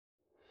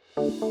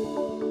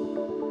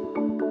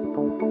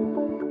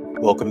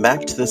Welcome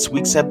back to this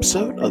week's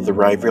episode of the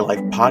Rive Your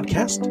Life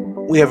podcast.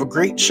 We have a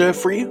great show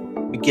for you,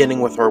 beginning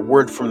with our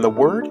word from the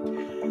Word,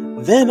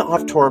 then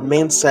off to our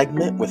main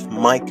segment with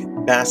Mike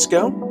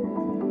Basko.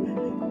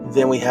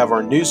 Then we have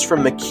our news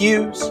from the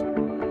Q's,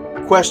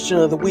 question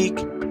of the week,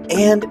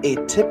 and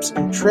a tips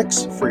and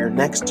tricks for your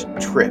next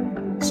trip.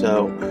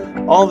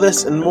 So, all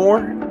this and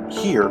more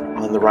here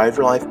on the Rive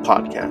Your Life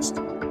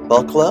podcast.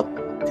 Buckle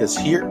up, because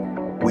here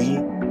we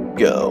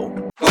go.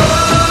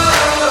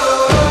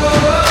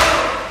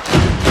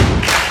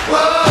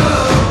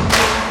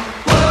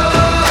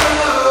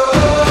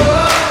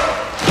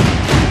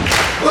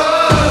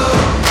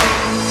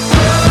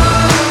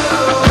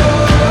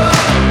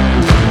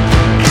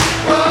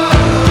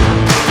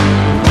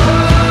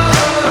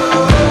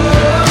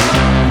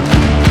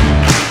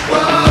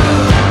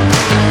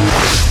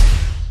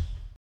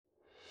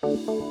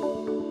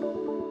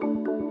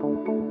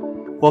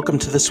 Welcome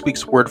to this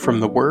week's Word from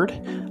the Word.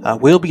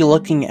 We'll be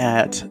looking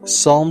at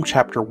Psalm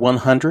chapter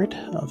 100.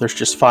 There's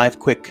just 5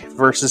 quick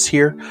verses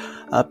here,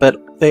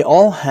 but they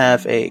all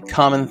have a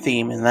common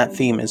theme, and that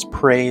theme is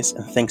praise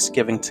and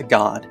thanksgiving to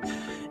God.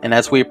 And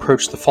as we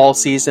approach the fall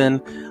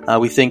season,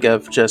 we think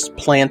of just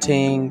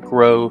planting,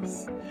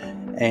 growth,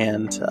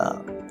 and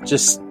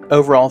just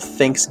overall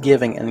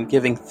thanksgiving and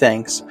giving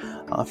thanks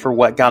for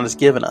what God has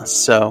given us.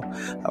 So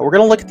we're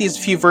going to look at these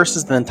few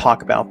verses and then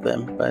talk about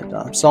them.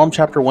 But Psalm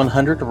chapter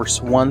 100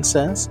 verse 1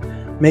 says,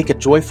 "Make a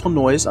joyful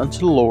noise unto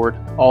the Lord,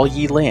 all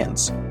ye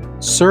lands.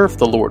 Serve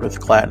the Lord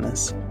with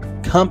gladness.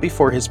 Come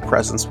before his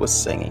presence with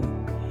singing.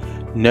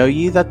 Know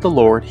ye that the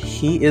Lord,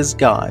 he is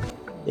God.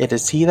 It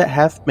is he that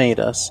hath made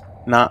us,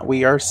 not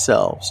we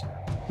ourselves.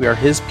 We are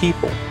his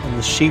people, and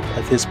the sheep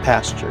of his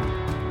pasture.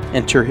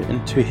 Enter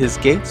into his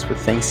gates with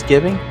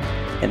thanksgiving,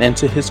 and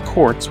into his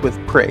courts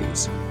with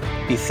praise.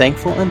 Be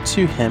thankful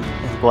unto him,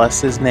 and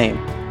bless his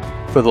name.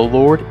 For the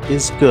Lord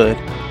is good,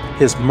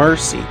 his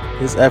mercy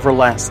is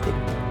everlasting,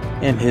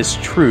 and his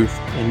truth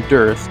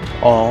endureth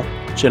to all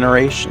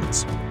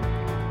generations."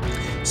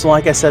 So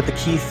like I said, the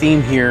key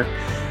theme here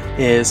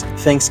is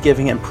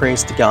thanksgiving and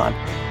praise to God.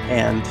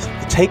 And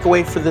the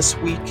takeaway for this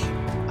week,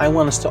 I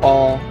want us to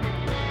all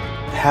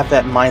have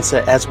that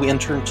mindset as we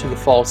enter into the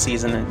fall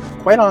season,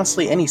 and quite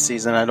honestly, any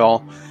season at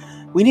all.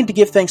 We need to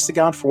give thanks to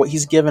God for what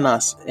he's given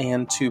us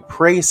and to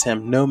praise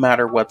him no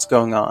matter what's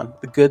going on.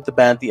 The good, the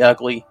bad, the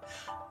ugly.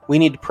 We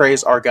need to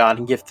praise our God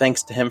and give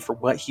thanks to him for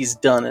what he's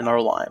done in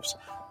our lives.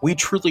 We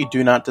truly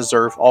do not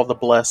deserve all the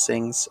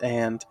blessings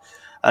and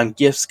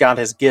gifts God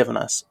has given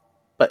us.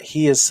 But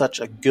he is such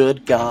a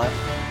good God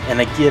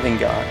and a giving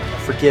God, a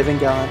forgiving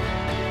God,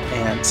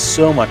 and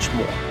so much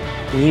more.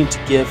 We need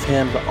to give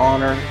him the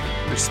honor,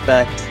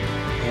 respect,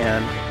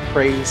 and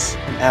praise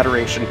and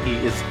adoration he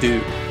is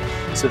due.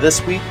 So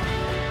this week,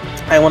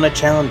 I want to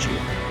challenge you.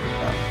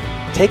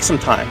 Take some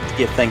time to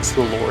give thanks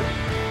to the Lord.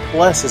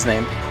 Bless his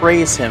name.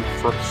 Praise him,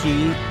 for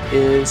he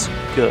is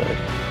good,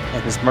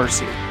 and his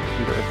mercy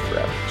endureth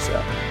forever. So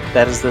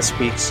that is this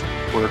week's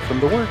Word from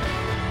the Word.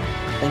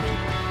 Thank you.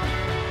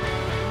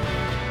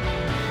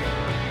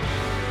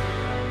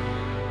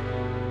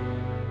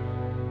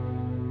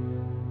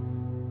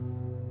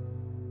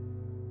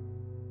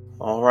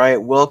 All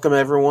right, welcome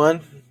everyone.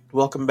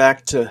 Welcome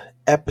back to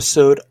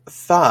episode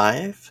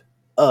 5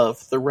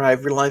 of the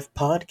Rive Your Life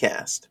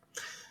podcast.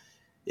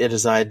 It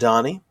is I,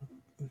 Donnie,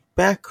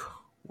 back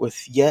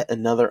with yet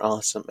another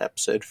awesome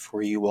episode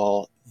for you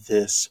all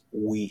this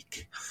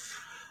week.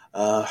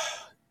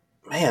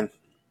 Man,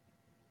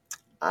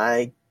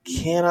 I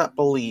cannot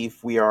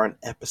believe we are on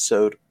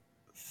episode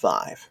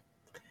 5.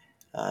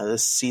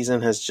 This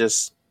season has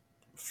just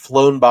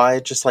flown by,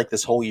 just like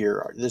this whole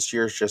year. This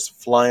year is just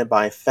flying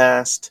by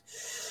fast.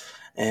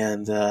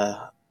 And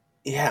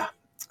yeah,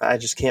 I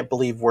just can't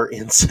believe we're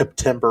in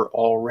September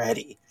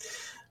already.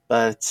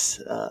 But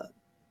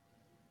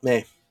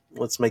hey,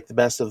 let's make the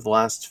best of the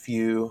last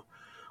few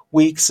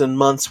weeks and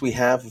months we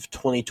have of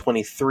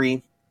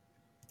 2023.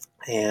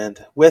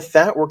 And with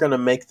that, we're going to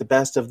make the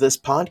best of this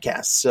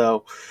podcast.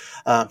 So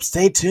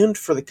stay tuned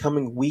for the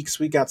coming weeks.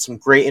 We got some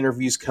great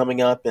interviews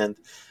coming up. And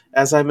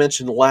as I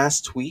mentioned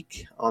last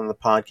week on the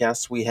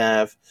podcast, we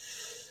have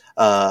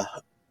a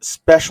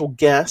special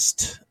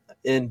guest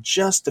in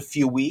just a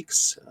few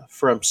weeks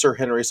from Sir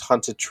Henry's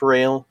Haunted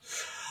Trail,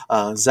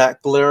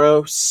 Zach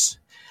Galeros.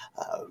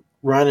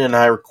 Ryan and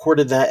I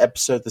recorded that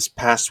episode this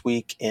past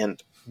week,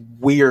 and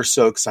we are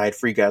so excited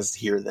for you guys to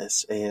hear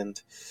this. And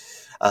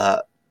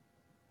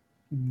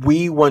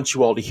we want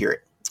you all to hear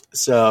it.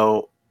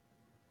 So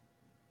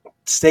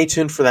stay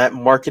tuned for that.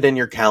 Mark it in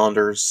your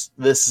calendars.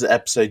 This is an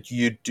episode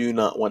you do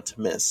not want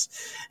to miss.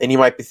 And you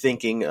might be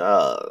thinking,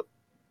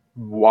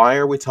 why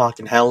are we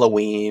talking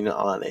Halloween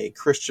on a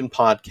Christian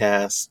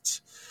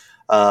podcast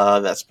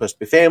that's supposed to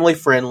be family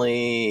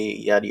friendly,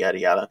 yada, yada,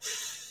 yada.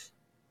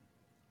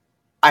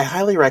 I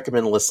highly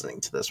recommend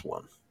listening to this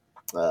one.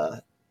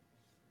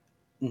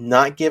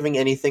 Not giving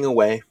anything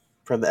away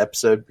from the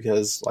episode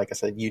because, like I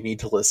said, you need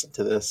to listen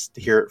to this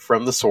to hear it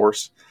from the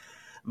source.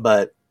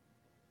 But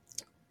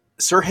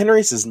Sir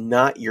Henry's is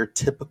not your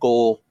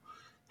typical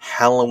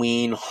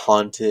Halloween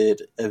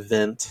haunted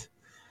event.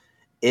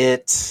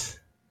 It's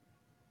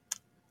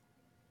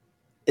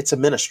a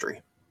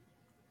ministry.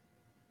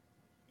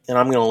 And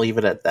I'm going to leave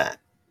it at that.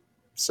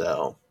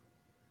 So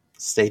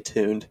stay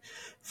tuned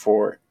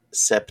for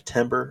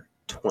September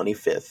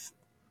 25th.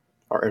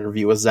 Our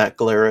interview with Zach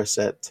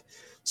Galeras at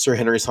Sir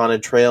Henry's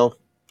Haunted Trail.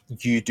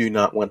 You do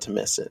not want to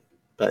miss it.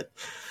 But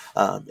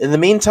in the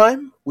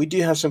meantime, we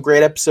do have some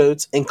great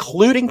episodes,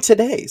 including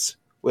today's,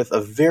 with a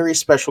very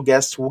special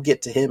guest. We'll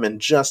get to him in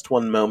just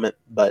one moment.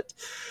 But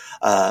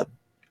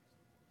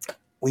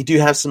we do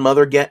have some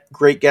other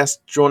great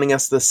guests joining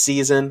us this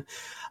season.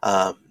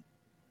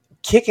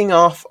 Kicking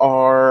off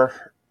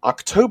our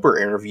October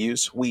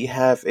interviews, we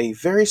have a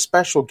very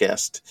special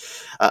guest.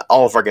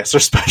 All of our guests are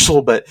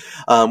special, but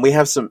we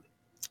have some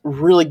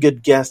really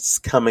good guests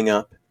coming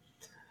up,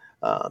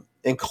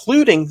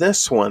 including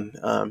this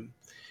one,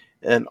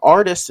 an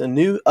artist, a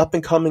new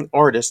up-and-coming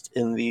artist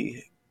in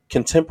the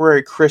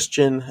contemporary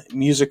Christian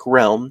music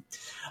realm,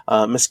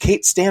 Miss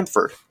Kate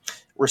Stanford.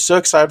 We're so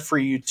excited for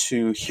you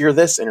to hear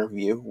this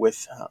interview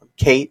with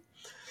Kate.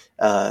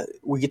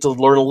 We get to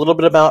learn a little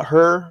bit about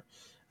her,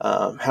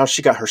 how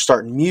she got her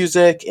start in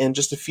music, and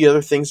just a few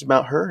other things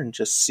about her, and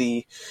just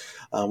see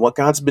what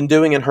God's been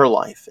doing in her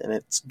life. And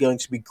it's going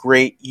to be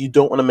great. You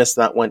don't want to miss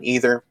that one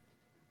either.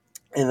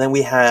 And then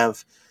we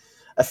have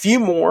a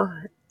few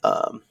more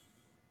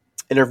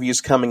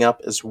interviews coming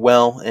up as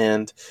well,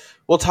 and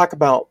we'll talk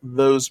about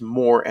those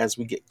more as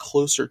we get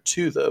closer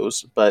to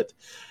those. But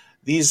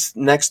these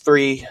next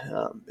three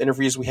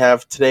interviews we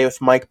have today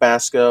with Mike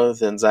Basko,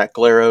 then Zach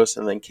Galeras,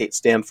 and then Kate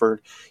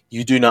Stanford,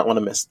 you do not want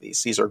to miss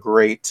these. These are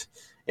great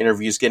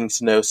interviews, getting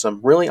to know some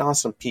really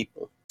awesome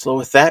people. So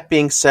with that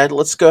being said,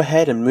 let's go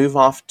ahead and move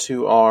off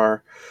to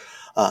our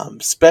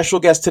special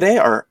guest today,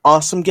 our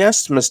awesome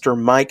guest, Mr.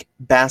 Mike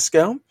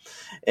Basko.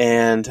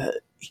 And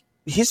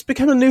he's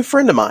become a new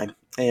friend of mine,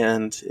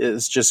 and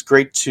it's just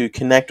great to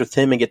connect with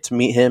him and get to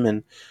meet him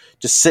and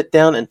just sit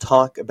down and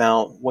talk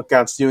about what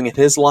God's doing in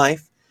his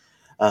life,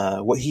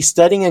 what he's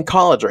studying in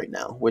college right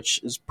now,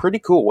 which is pretty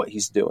cool what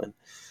he's doing.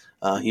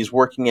 He's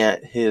working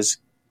at his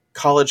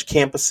college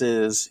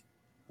campus's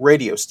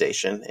radio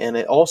station, and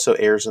it also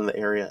airs in the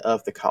area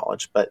of the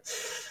college. But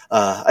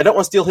I don't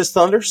want to steal his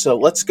thunder, so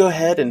let's go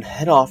ahead and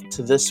head off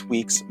to this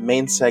week's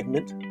main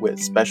segment with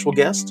special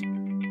guest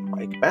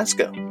Mike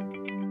Basko.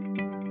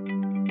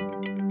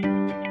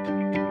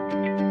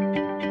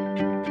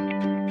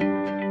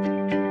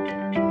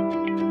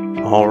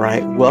 All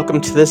right, welcome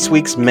to this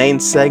week's main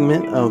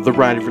segment of the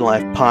Ride of Your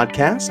Life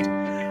podcast.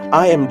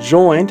 I am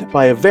joined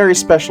by a very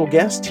special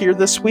guest here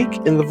this week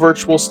in the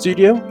virtual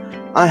studio.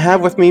 I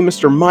have with me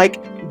Mr.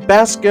 Mike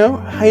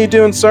Basko. How you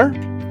doing, sir?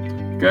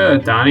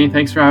 Good, Donnie.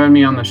 Thanks for having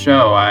me on the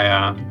show.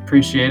 I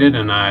appreciate it,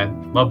 and I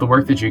love the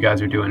work that you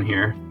guys are doing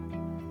here.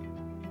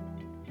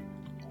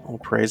 Well,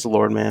 praise the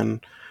Lord,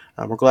 man.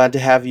 We're glad to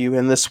have you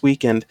in this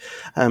week. And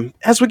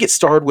as we get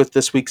started with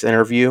this week's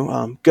interview,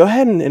 go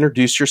ahead and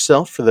introduce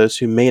yourself for those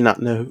who may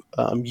not know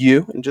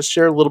you, and just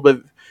share a little bit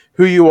of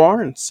who you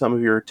are and some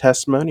of your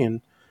testimony,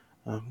 and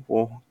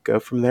we'll go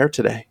from there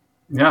today.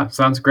 Yeah,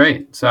 sounds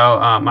great. So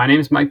my name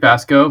is Mike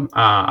Basko.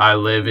 I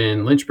live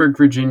in Lynchburg,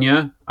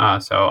 Virginia.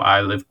 So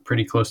I live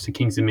pretty close to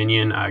Kings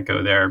Dominion. I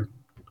go there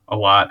a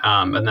lot.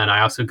 And then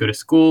I also go to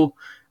school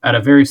at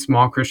a very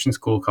small Christian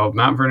school called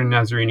Mount Vernon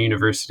Nazarene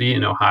University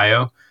in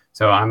Ohio.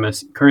 So I'm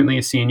currently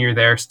a senior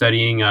there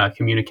studying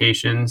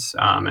communications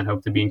and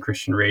hope to be in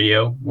Christian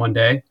radio one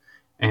day.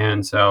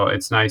 And so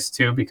it's nice,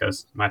 too,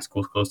 because my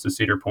school's close to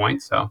Cedar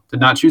Point. So did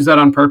not choose that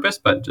on purpose,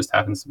 but just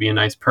happens to be a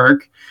nice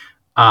perk.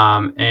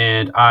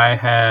 And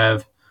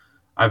I've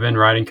been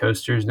riding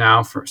coasters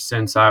now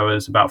since I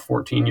was about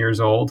 14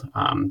 years old.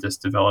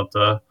 Just developed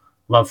a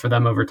love for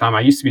them over time. I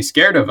used to be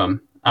scared of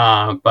them,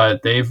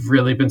 but they've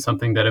really been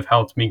something that have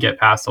helped me get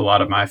past a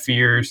lot of my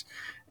fears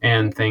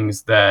and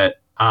things that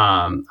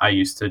I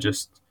used to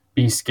just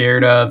be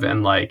scared of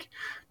and like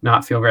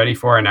not feel ready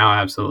for. And now I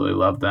absolutely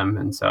love them.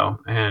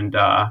 And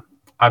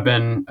I've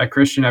been a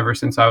Christian ever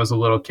since I was a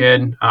little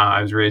kid.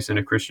 I was raised in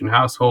a Christian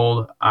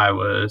household. I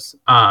was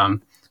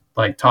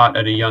taught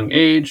at a young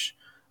age,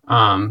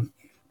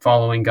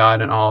 following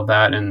God and all of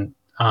that. And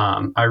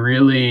I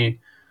really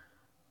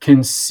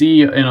can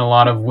see in a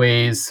lot of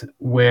ways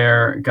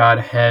where God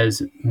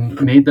has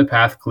made the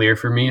path clear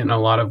for me in a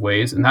lot of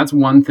ways. And that's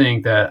one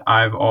thing that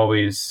I've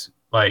always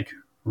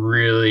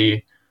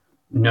really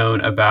known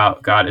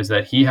about God, is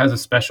that he has a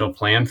special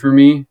plan for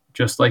me,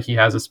 just like he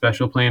has a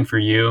special plan for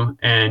you.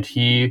 And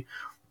he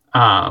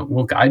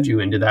will guide you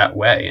into that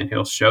way, and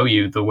he'll show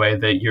you the way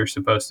that you're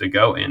supposed to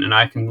go in. And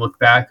I can look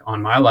back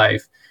on my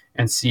life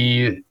and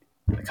see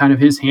kind of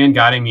his hand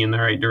guiding me in the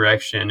right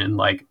direction, and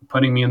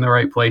putting me in the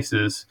right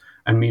places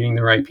and meeting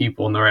the right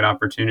people and the right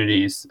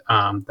opportunities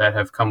that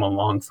have come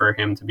along for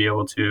him to be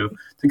able to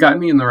guide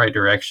me in the right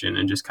direction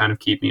and just kind of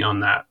keep me on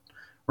that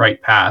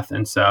right path.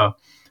 And so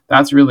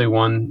that's really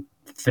one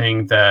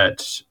thing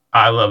that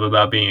I love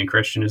about being a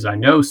Christian, is I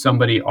know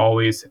somebody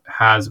always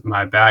has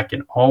my back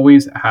and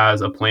always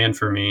has a plan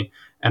for me.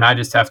 and I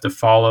just have to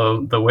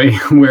follow the way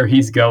where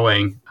he's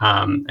going,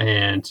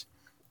 and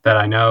that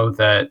I know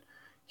that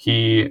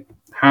he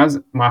has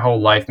my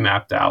whole life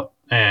mapped out,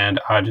 and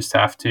I just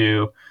have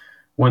to,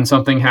 when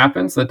something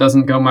happens that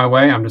doesn't go my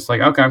way, I'm just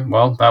like, okay,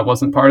 well, that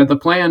wasn't part of the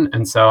plan,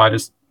 and so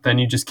then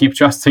you just keep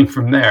trusting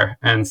from there.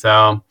 And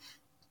so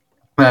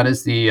that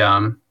is the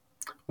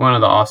one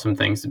of the awesome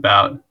things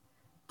about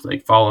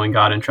like following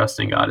God and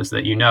trusting God, is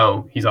that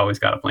He's always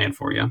got a plan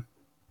for you.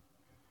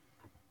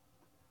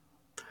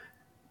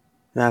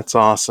 That's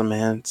awesome,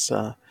 man. It's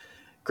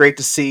great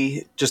to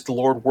see just the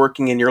Lord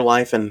working in your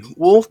life, and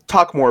we'll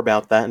talk more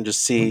about that and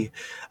just see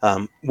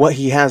what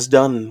He has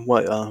done and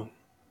what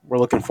we're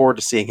looking forward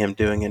to seeing Him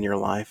doing in your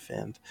life.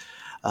 And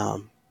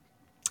um,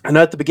 I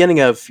know at the beginning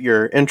of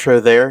your intro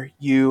there,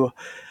 you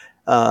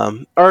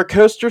are a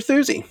coaster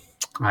enthusiast.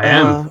 I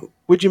am.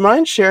 Would you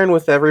mind sharing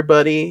with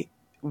everybody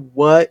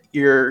what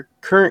your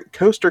current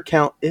coaster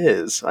count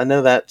is? I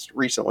know that's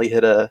recently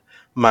hit a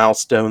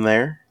milestone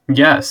there.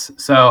 Yes.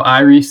 So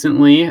I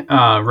recently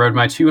rode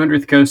my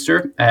 200th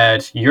coaster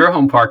at your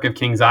home park of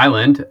Kings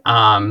Island.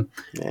 Yeah.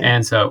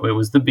 And so it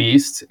was the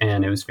Beast,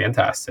 and it was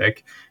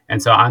fantastic.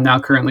 And so I'm now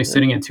currently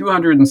sitting at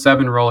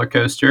 207 roller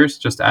coasters.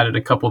 Just added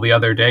a couple the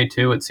other day,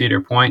 too, at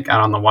Cedar Point.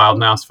 Got on the Wild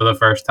Mouse for the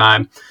first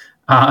time.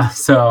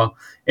 So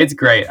it's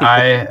great.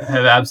 I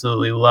have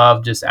absolutely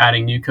loved just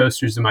adding new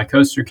coasters to my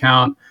coaster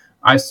count.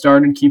 I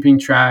started keeping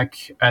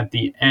track at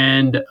the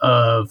end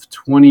of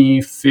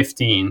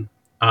 2015.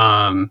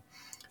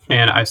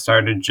 And I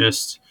started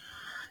just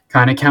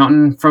kind of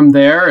counting from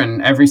there.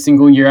 And every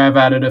single year I've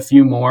added a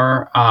few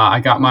more. I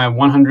got my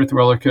 100th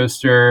roller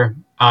coaster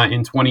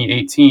in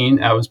 2018.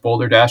 That was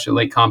Boulder Dash at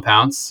Lake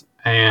Compounce.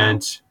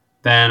 And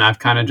then I've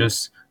kind of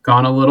just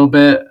gone a little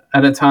bit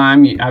at a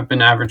time. I've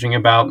been averaging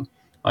about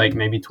like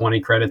maybe 20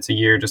 credits a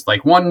year, just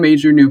like one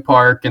major new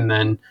park, and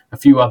then a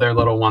few other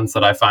little ones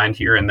that I find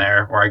here and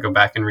there, or I go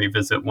back and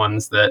revisit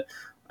ones that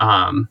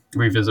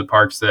revisit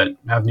parks that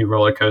have new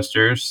roller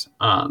coasters.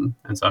 And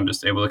so I'm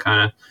just able to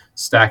kind of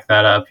stack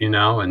that up,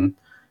 and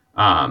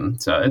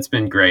so it's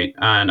been great.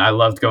 And I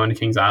loved going to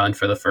Kings Island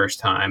for the first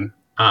time.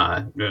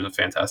 It was a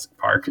fantastic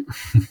park.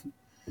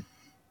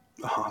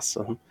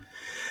 Awesome.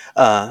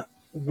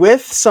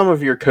 With some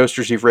of your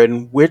coasters you've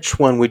ridden, which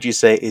one would you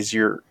say is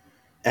your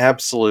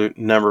absolute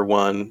number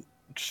one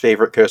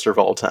favorite coaster of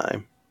all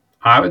time?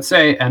 I would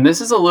say, and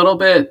this is a little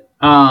bit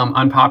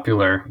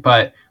unpopular,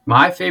 but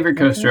my favorite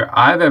coaster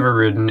I've ever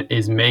ridden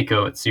is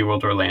Mako at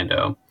SeaWorld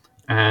Orlando.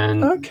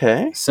 And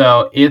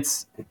so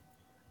it's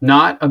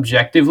not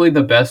objectively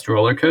the best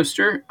roller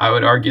coaster. I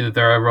would argue that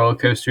there are roller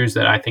coasters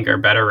that I think are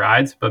better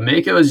rides, but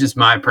Mako is just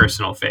my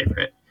personal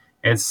favorite.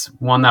 It's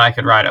one that I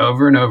could ride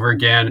over and over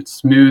again. It's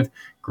smooth,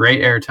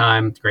 great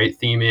airtime, great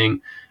theming.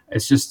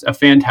 It's just a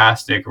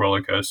fantastic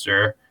roller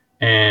coaster,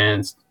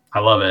 and I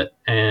love it.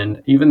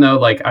 And even though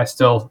like I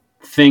still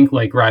think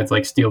like rides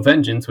like Steel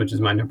Vengeance, which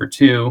is my number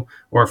 2,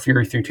 or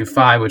Fury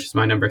 325, which is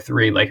my number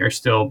 3, like are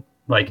still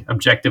like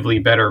objectively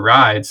better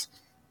rides,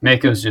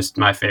 Mako's just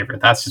my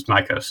favorite. That's just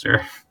my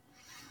coaster.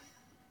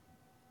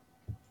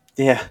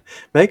 Yeah,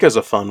 Mako's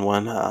a fun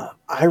one.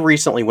 I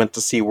recently went to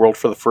SeaWorld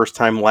for the first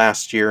time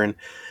last year, and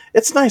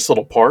it's a nice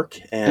little park.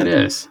 And it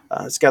is.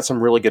 It's got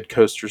some really good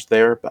coasters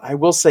there. But I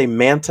will say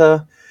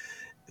Manta,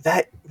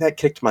 that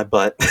kicked my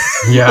butt.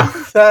 Yeah.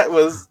 that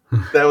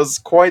was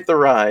quite the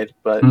ride.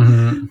 But,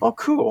 oh,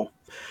 cool.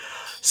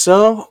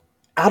 So,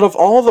 out of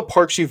all the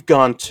parks you've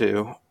gone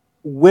to,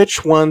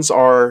 which ones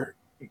are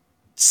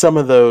some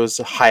of those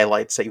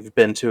highlights that you've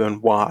been to,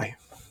 and why?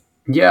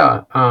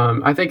 Yeah,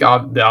 I think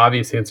the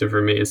obvious answer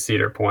for me is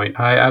Cedar Point.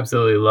 I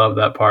absolutely love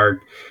that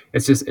park.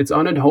 It's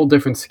on a whole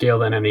different scale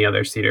than any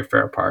other Cedar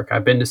Fair park.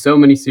 I've been to so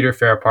many Cedar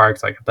Fair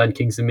parks. Like I've done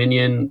Kings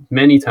Dominion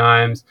many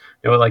times,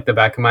 know it like the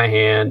back of my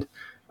hand.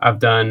 I've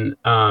done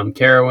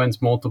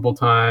Carowinds multiple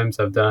times.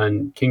 I've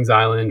done Kings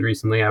Island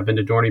recently. I've been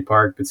to Dorney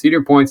Park, but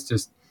Cedar Point's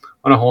just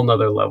on a whole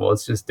nother level.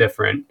 It's just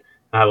different.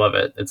 I love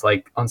it. It's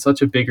like on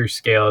such a bigger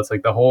scale. It's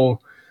like the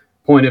whole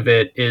point of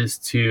it is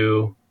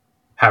to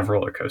have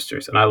roller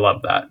coasters, and I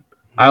love that.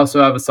 I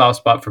also have a soft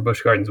spot for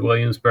Busch Gardens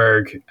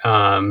Williamsburg.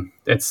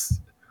 It's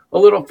a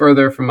little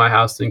further from my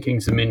house than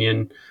Kings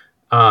Dominion,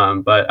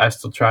 but I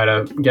still try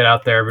to get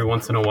out there every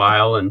once in a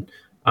while. And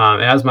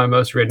it has my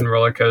most ridden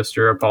roller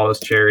coaster, Apollo's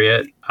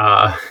Chariot.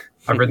 I've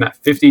ridden that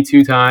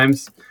 52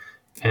 times,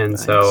 and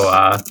Nice.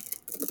 So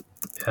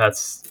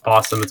that's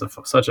awesome. It's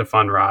such a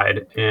fun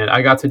ride, and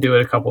I got to do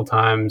it a couple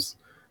times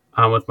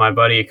with my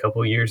buddy a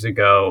couple years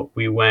ago.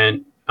 We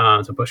went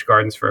to Busch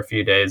Gardens for a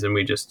few days, and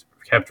we just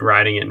kept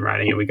riding it and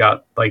riding it. We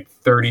got like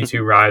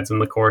 32 rides in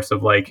the course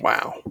of like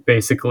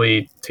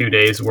basically 2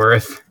 days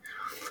worth.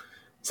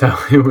 So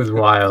it was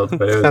wild,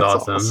 but it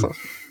was awesome.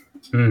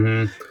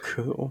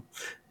 Cool.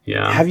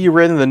 Yeah. Have you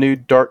ridden the new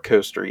Dark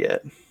Coaster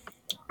yet?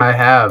 I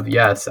have,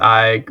 yes.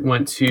 I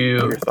went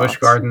to Busch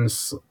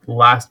Gardens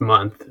last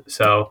month,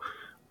 so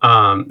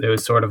it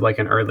was sort of like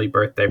an early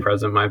birthday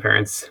present my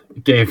parents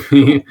gave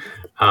me.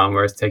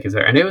 Whereas take us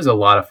there, and it was a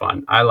lot of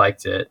fun. I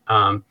liked it.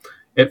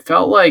 It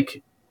felt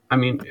like I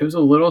mean, it was a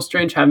little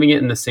strange having it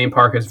in the same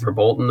park as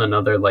Verbolten,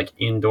 another like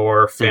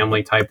indoor Hmm.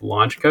 family type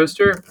launch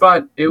coaster,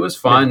 but it was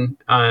Yeah. fun,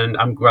 and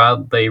I'm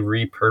glad they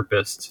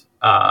repurposed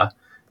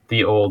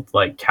the old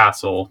like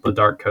castle, the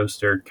dark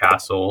coaster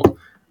castle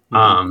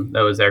Hmm.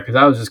 that was there, because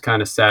I was just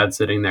kind of sad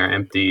sitting there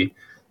empty,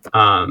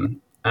 and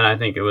I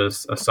think it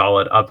was a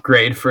solid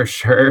upgrade for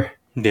sure.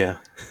 Yeah.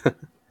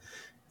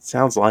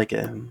 Sounds like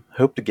it.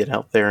 Hope to get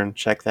out there and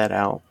check that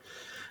out.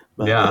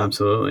 But Yeah,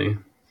 absolutely.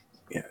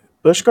 yeah,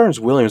 Busch Gardens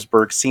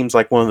Williamsburg seems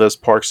like one of those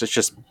parks that's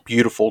just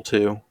beautiful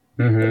too.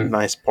 A Hmm.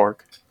 nice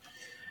park.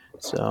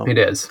 So It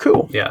is.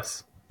 cool.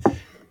 Yes.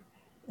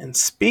 And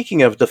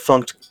speaking of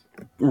defunct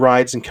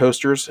rides and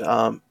coasters,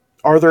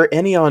 are there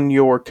any on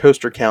your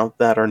coaster count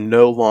that are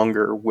no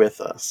longer with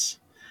us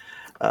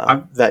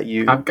I've that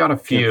you I've got a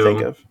can think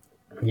few. of?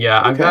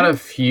 Yeah, I've got Okay. a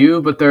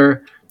few, but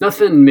they're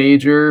nothing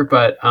major.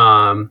 But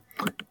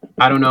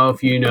I don't know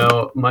if you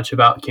know much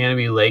about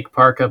Canopy Lake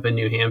Park up in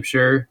New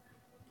Hampshire.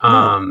 No.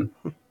 Um,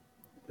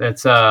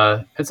 it's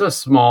a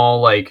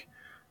small like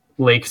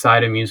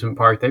lakeside amusement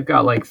park. They've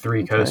got like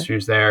three Okay.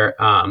 coasters there.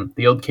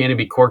 The old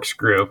Canopy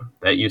Corkscrew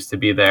that used to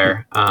be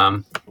there.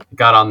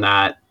 Got on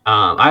that.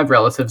 I have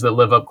relatives that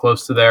live up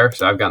close to there,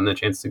 so I've gotten the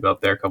chance to go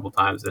up there a couple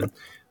times. And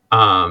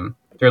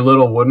their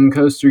little wooden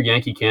coaster,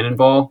 Yankee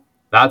Cannonball.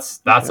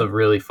 That's Okay. a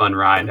really fun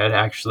ride. That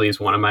actually is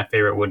one of my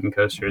favorite wooden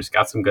coasters.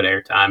 Got some good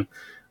airtime.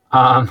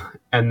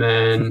 And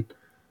then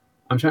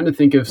I'm trying to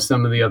think of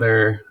some of the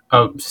other.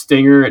 Oh,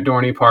 Stinger at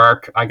Dorney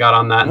Park. I got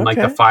on that in like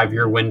the Okay. 5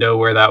 year window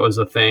where that was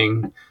a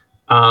thing.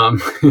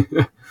 Um,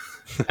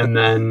 and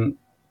then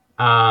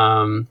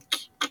um,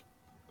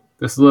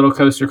 this little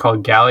coaster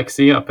called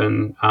Galaxy up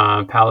in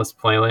Palace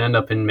Playland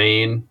up in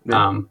Maine.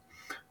 Yeah.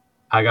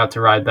 I got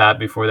to ride that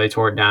before they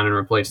tore it down and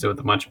replaced it with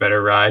a much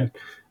better ride.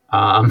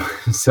 Um,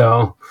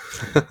 so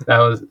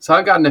so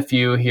I've gotten a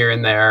few here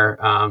and there.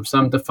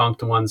 Some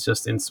defunct ones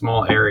just in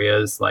small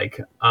areas like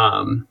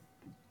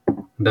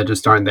that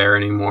just aren't there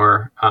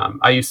anymore.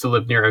 I used to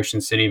live near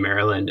Ocean City,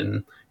 Maryland,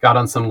 and got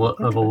on some of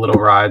the Okay.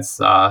 little rides.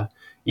 It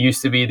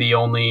used to be the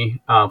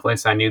only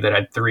place I knew that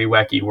had three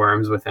wacky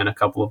worms within a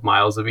couple of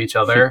miles of each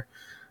other.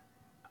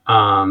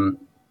 Um,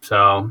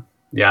 so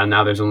yeah,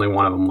 now there's only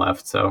one of them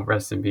left. So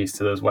rest in peace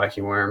to those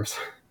wacky worms.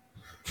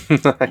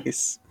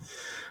 Nice.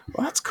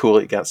 Well, that's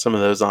cool. You got some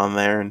of those on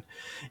there, and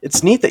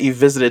it's neat that you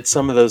visited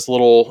some of those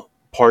little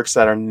parks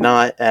that are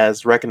not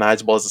as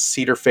recognizable as a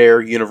Cedar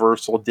Fair,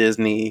 Universal,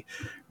 Disney,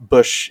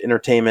 Bush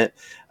Entertainment.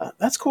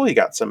 That's cool. You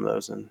got some of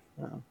those, and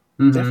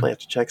Hmm. definitely have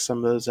to check some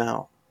of those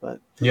out. But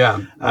Yeah,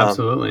 um,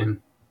 absolutely.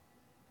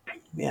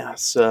 yeah,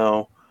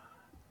 so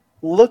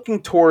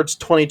looking towards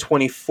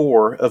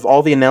 2024, of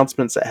all the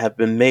announcements that have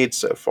been made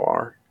so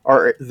far,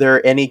 are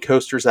there any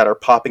coasters that are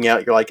popping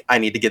out? You're like, I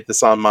need to get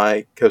this on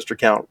my coaster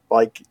count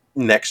like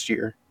next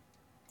year.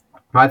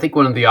 I think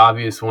one of the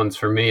obvious ones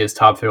for me is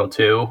Top Thrill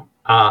 2.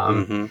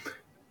 Mm-hmm.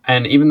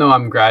 And even though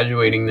I'm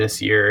graduating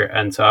this year,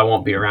 and so I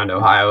won't be around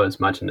Ohio as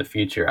much in the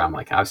future, I'm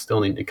like, I still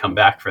need to come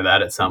back for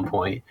that at some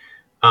point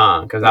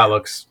because that Yeah.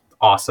 looks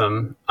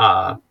awesome.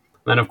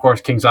 Then of course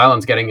Kings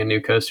Island's getting a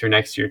new coaster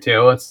next year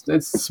too.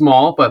 It's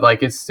small, but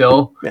like it's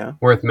still Yeah.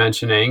 worth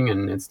mentioning,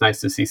 and it's nice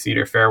to see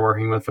Cedar Fair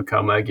working with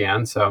Vekoma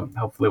again. So Mm-hmm.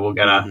 hopefully we'll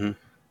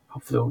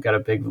get a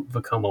big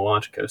Vekoma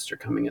launch coaster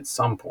coming at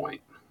some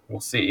point. We'll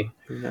see.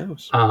 Who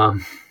knows?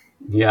 Um,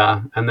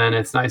 yeah, and then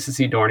it's nice to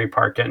see Dorney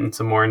Park getting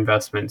some more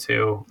investment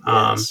too.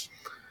 Yes.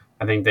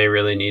 I think they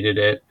really needed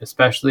it,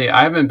 especially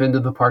I haven't been to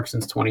the park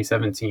since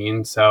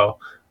 2017, so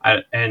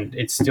and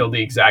it's still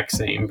the exact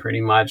same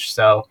pretty much.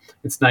 So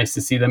it's nice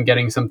to see them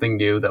getting something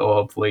new that will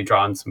hopefully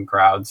draw in some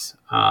crowds,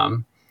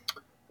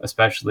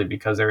 especially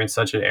because they're in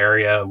such an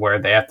area where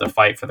they have to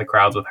fight for the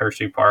crowds with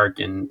Hershey Park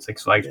and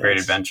Six Flags Great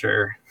Yes.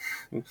 Adventure.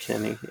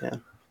 Kenny. Yeah.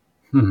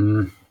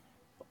 Mm-hmm.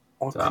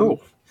 Oh, So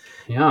cool.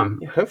 yeah,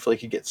 Yeah. Hopefully, you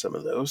could get some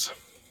of those.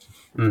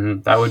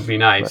 that would be But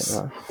nice.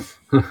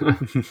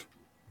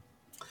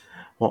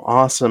 well,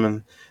 awesome.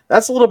 And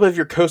that's a little bit of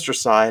your coaster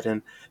side.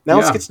 And now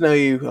let's Yeah. get to know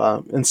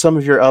you in some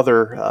of your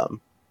other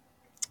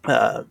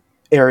uh,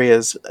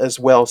 areas as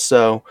well.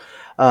 So,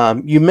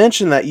 you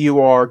mentioned that you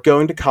are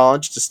going to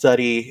college to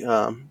study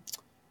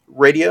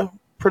radio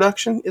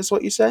production, is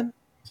what you said?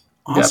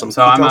 Yep. Awesome.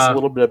 Can you tell us a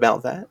little bit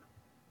about that?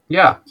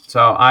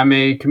 So I'm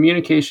a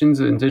communications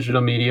and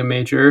digital media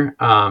major,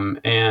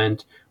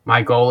 and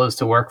my goal is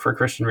to work for a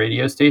Christian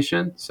radio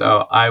station.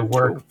 So I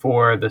work Cool.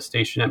 for the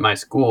station at my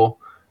school.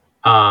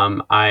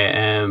 I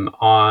am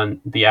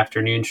on the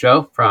afternoon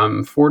show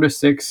from 4 to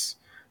 6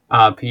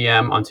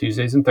 p.m. on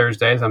Tuesdays and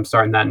Thursdays. I'm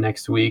starting that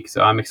next week,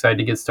 so I'm excited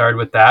to get started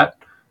with that.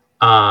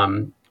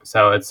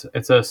 So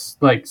it's a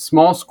like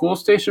small school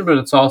station, but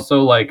it's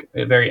also like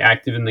very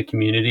active in the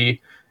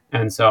community.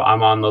 And so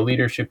I'm on the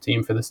leadership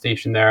team for the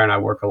station there, and I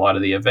work a lot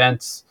of the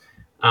events.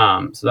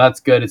 So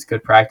that's good. It's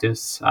good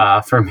practice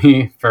for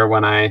me for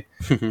when I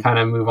kind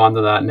of move on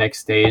to that next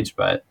stage.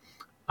 But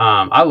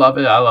I love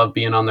it. I love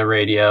being on the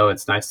radio.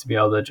 It's nice to be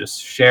able to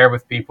just share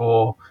with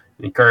people,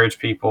 encourage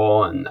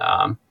people, and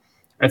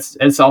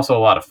it's also a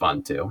lot of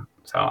fun too.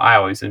 So I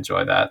always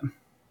enjoy that.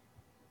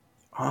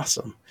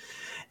 Awesome.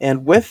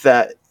 And with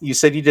that, you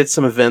said you did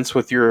some events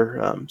with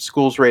your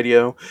school's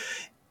radio.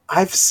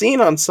 I've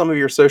seen on some of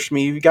your social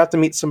media you got to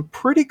meet some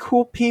pretty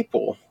cool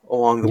people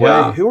along the way.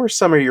 Yeah. Who are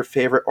some of your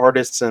favorite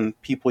artists and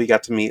people you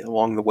got to meet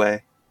along the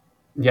way?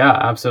 Yeah,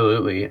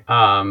 absolutely.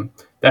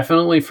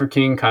 Definitely for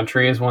King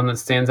Country is one that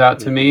stands out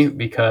to Hmm. me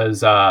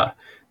because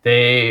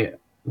they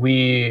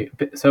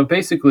so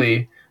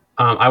basically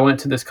I went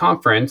to this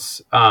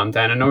conference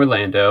down in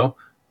Orlando,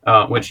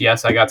 which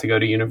yes, I got to go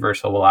to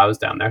Universal while I was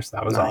down there, so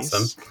that was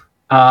awesome. Nice.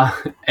 Uh,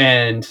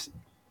 and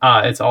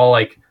it's all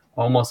like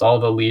almost all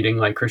the leading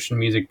like Christian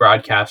music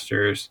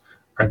broadcasters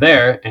are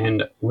there,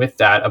 and with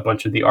that, a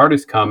bunch of the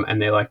artists come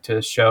and they like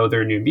to show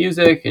their new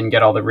music and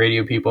get all the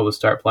radio people to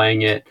start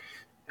playing it.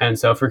 And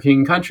so for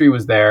King Country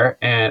was there,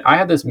 and I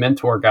had this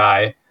mentor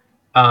guy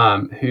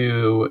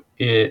who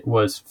it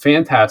was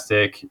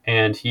fantastic,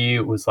 and he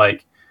was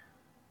like,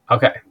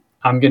 "Okay,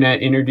 I'm gonna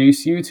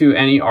introduce you to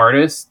any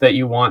artists that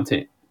you want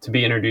to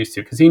be introduced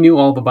to," because he knew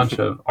all the bunch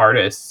of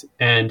artists,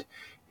 and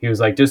he was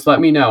like, "Just let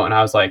me know." And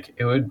I was like,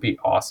 "It would be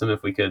awesome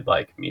if we could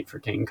like meet for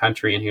King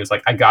Country." And he was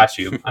like, "I got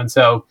you." And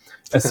so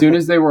as soon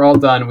as they were all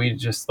done, we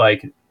just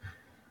like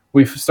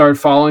we started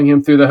following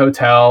him through the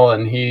hotel,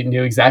 and he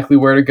knew exactly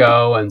where to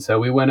go. And so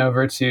we went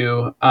over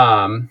to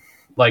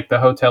like the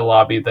hotel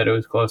lobby that it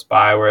was close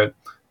by where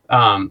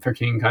for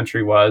King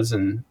Country was,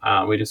 and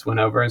we just went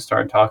over and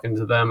started talking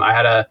to them. I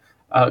had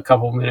a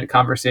couple-minute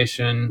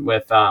conversation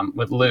with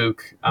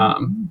Luke,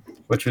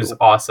 which was Cool.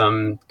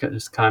 awesome.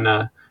 Just kind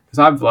of because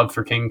I've loved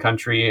for King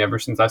Country ever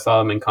since I saw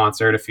them in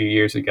concert a few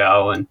years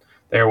ago, and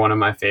they're one of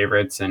my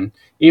favorites. And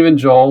even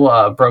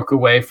Joel broke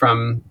away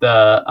from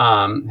the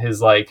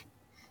his like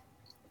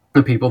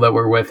the people that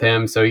were with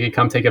him so he could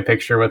come take a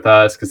picture with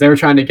us because they were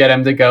trying to get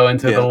him to go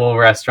into the Yeah, little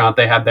restaurant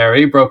they had there.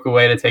 He broke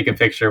away to take a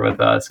picture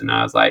with us, and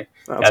I was like,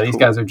 that's yeah, these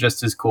cool. guys are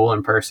just as cool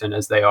in person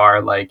as they are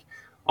like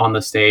on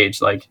the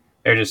stage. Like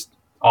they're just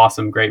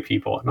awesome, great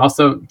people. And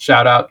also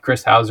shout out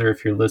Chris Hauser,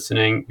 if you're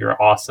listening, you're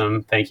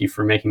awesome. Thank you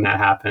for making that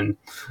happen.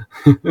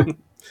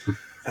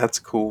 That's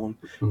cool.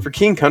 For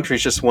King Country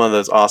is just one of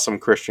those awesome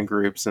Christian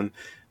groups, and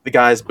the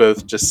guys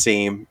both just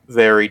seem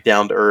very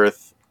down to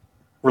earth,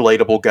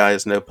 relatable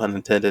guys, no pun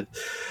intended.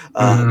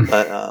 Mhm.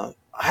 But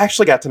I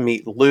actually got to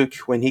meet Luke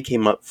when he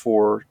came up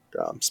for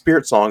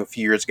Spirit Song a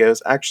few years ago.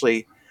 It's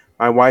actually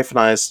my wife and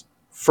I's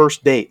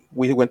first date.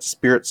 We went to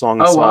Spirit Song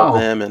and Oh saw wow.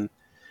 them,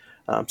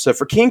 and so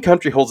for King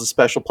Country holds a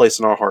special place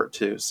in our heart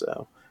too.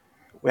 So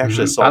we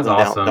actually saw That's them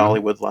down at awesome.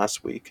 Dollywood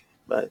last week,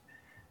 but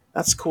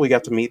that's cool. We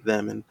got to meet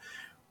them. And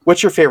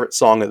what's your favorite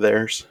song of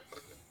theirs?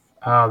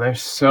 Oh,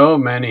 there's so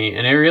many,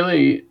 and it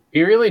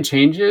really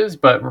changes.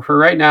 But for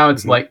right now,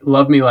 it's Hmm. like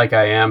 "Love Me Like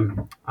I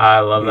Am." I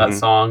love that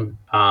Hmm.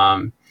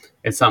 song.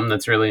 It's something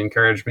that's really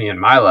encouraged me in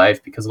my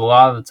life because a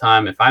lot of the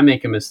time, if I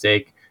make a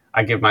mistake,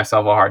 I give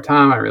myself a hard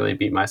time. I really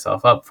beat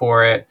myself up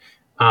for it.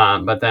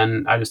 But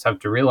then I just have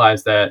to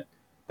realize that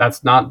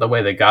that's not the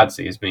way that God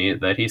sees me.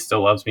 That He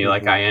still loves me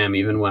like Hmm. I am,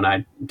 even when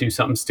I do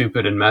something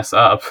stupid and mess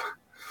up.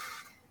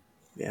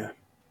 Yeah,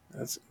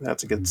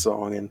 that's a good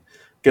song and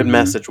good Hmm.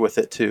 message with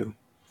it too. And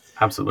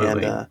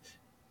Absolutely.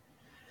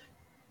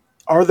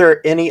 are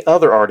there any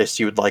other artists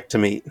you would like to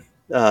meet?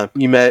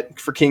 You met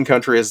for King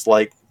Country as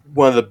like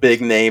one of the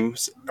big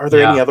names. Are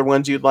there any Yeah. other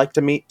ones you'd like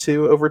to meet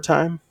too over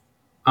time?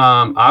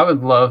 I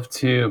would love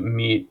to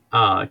meet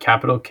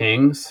Capital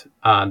Kings.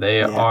 They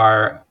Yeah,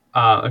 are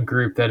a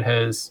group that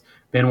has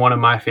been one of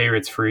my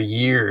favorites for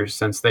years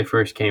since they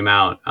first came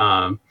out.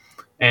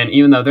 And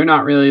even though they're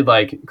not really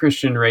like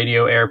Christian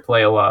radio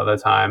airplay a lot of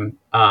the time,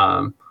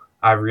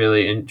 I've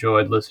really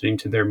enjoyed listening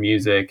to their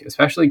music,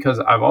 especially because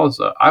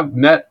I've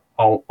met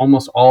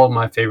almost all of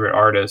my favorite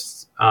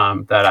artists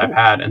that I've cool.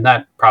 had, and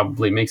that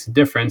probably makes a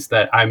difference.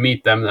 That I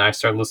meet them, and I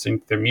start listening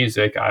to their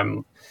music.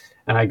 And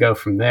I go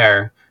from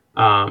there.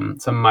 Some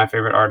of my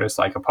favorite artists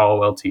like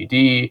Apollo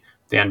LTD,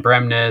 Dan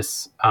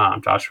Bremnes,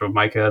 Joshua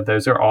Micah,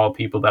 those are all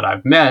people that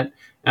I've met.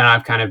 And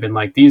I've kind of been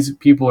like, these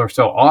people are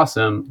so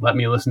awesome. Let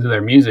me listen to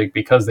their music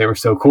because they were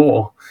so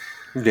cool.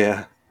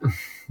 Yeah.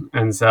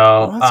 And Oh,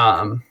 so, that's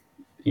cool.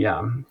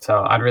 yeah,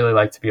 so I'd really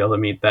like to be able to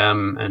meet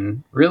them.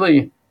 And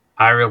really,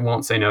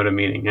 won't say no to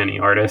meeting any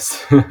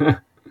artists.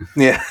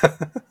 Yeah.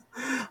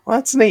 Well,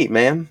 that's neat,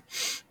 man.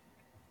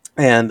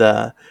 And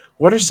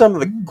what are some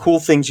of the cool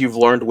things you've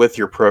learned with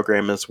your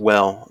program as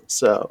well?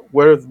 So,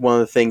 what are one of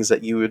the things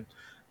that you would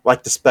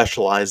like to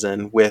specialize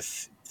in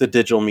with the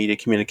digital media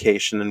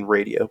communication and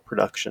radio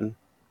production?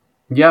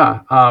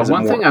 Yeah, Is it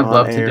one more thing I'd on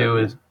love to air? do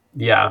Yeah. is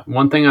yeah,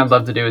 one thing I'd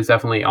love to do is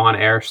definitely on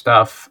air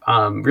stuff.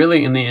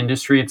 Really, in the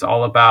industry, it's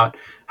all about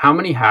how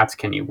many hats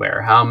can you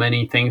wear, how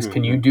many things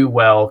can you Hmm. do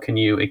well, can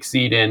you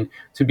exceed in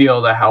to be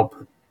able to help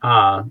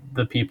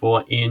the people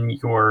in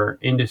your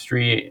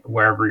industry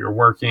wherever you're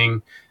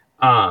working.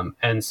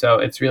 And so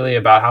it's really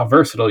about how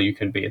versatile you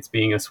can be. It's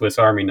being a Swiss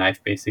Army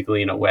knife,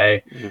 basically, in a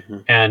way. Hmm.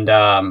 And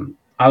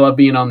I love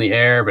being on the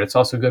air, but it's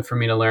also good for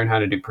me to learn how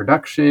to do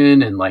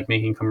production and like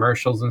making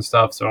commercials and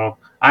stuff. So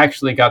I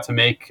actually got to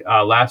make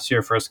last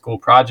year for a school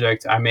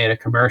project. I made a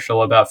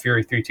commercial about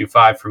Fury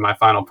 325 for my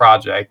final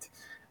project.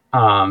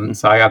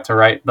 So I got to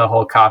write the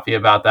whole copy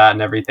about that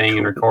and everything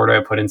and record it.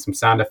 I put in some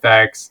sound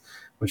effects,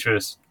 which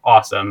was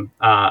awesome.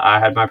 I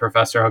had my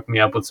professor hook me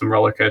up with some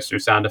roller coaster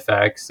sound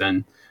effects,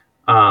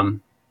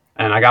 um,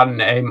 and I got an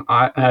A.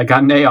 I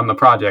got an A on the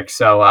project,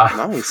 so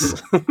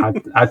Nice.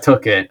 I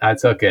took it. I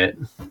took it.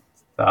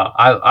 So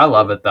I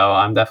love it though.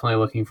 I'm definitely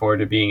looking forward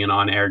to being an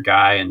on-air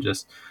guy and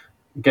just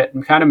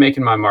kind of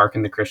making my mark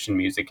in the Christian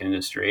music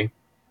industry.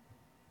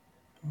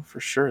 For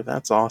sure.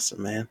 That's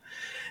awesome, man.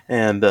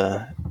 And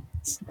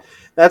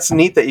that's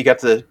neat that you got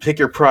to pick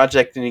your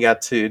project and you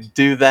got to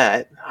do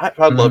that. I'd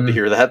love to Mm-hmm.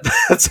 hear that.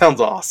 That sounds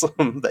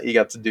awesome that you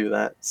got to do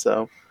that.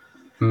 So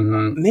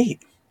Mm-hmm.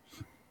 neat.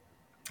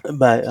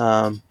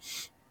 But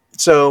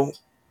so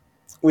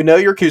we know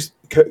you're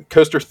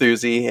coaster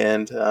enthusiast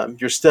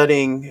and you're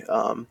studying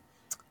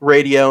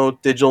radio,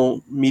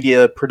 digital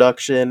media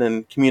production,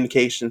 and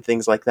communication,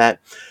 things like that.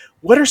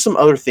 What are some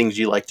other things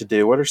you like to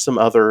do? What are some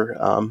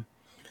other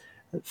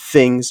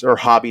things or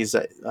hobbies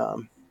that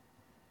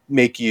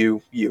make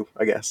you,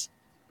 I guess?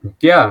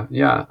 Yeah,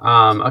 yeah.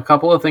 A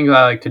couple of things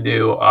I like to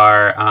do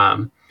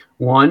are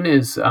one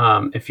is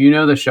if you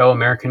know the show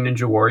American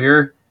Ninja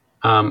Warrior,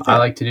 I Yeah.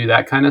 like to do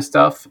that kind of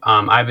stuff.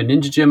 I have a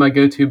ninja gym I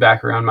go to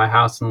back around my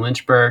house in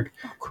Lynchburg.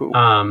 Oh,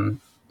 cool.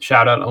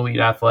 Shout out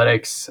Elite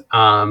Athletics,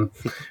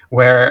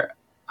 where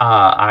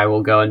I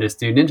will go and just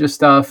do ninja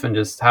stuff and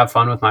just have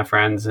fun with my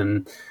friends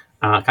and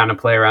kind of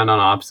play around on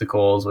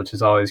obstacles, which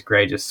is always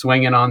great. Just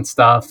swinging on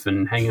stuff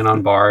and hanging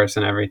on bars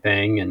and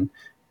everything.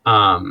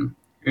 And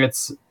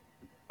it's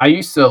I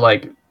used to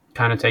like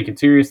kind of take it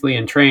seriously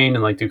and train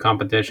and like do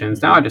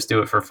competitions. Now I just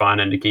do it for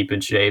fun and to keep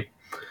in shape.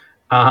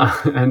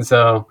 And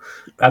so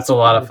that's That's a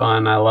lot of cool.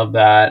 fun. I love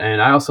that.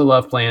 And I also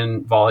love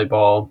playing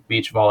volleyball,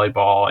 beach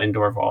volleyball,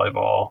 indoor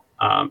volleyball.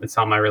 It's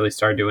something I really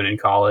started doing in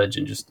college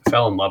and just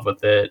fell in love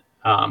with it.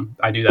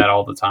 I do that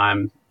all the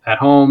time at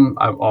home.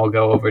 I'll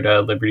go over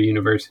to Liberty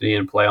University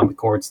and play on the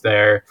courts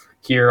there.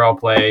 Here I'll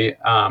play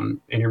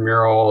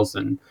intramurals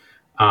and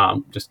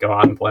just go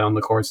out and play on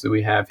the courts that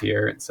we have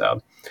here. And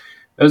so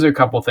those are a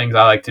couple things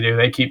I like to do.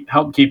 They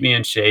help keep me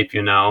in shape,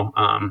 you know.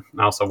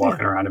 Also Yeah.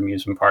 walking around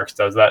amusement parks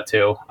does that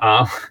too.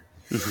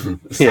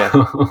 Yeah.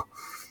 So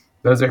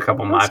those are a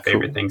couple of my That's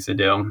favorite cool. things to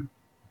do.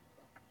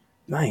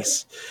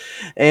 Nice.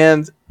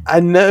 And I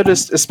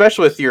noticed,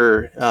 especially with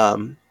your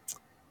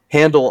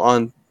handle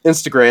on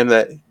Instagram,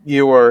 that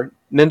you are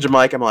Ninja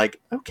Mike. I'm like,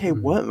 okay,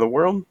 what in the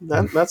world?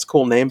 That's a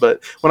cool name.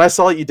 But when I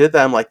saw you did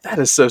that, I'm like, that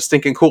is so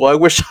stinking cool. I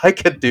wish I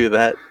could do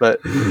that.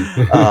 But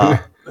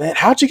man,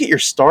 how'd you get your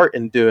start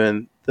in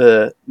doing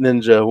the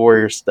Ninja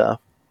Warrior stuff?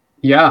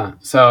 Yeah.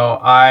 So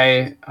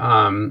when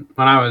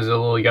I was a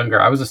little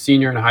younger, I was a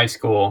senior in high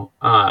school,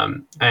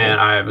 Okay. and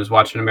I was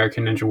watching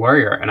American Ninja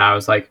Warrior, and I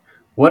was like,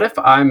 what if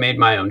I made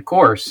my own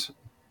course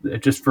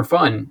just for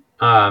fun,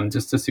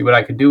 just to see what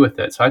I could do with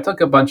it? So I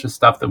took a bunch of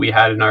stuff that we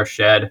had in our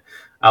shed,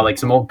 like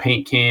some old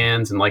paint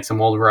cans and like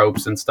some old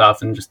ropes and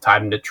stuff, and just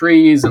tied them to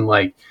trees and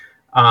like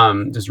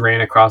just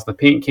ran across the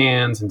paint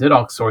cans and did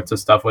all sorts of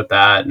stuff with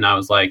that. And I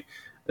was like,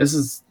 this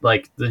is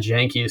like the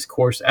jankiest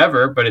course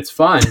ever, but it's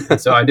fun.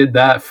 And so I did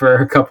that for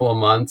a couple of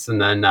months,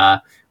 and then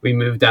we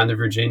moved down to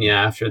Virginia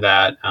after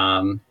that.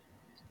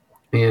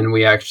 And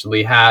we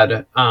actually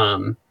had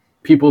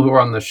people who were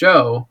on the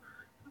show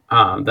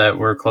that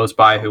were close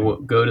by who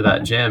would go to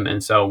that gym.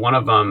 And so one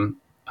of them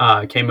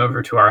came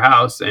over to our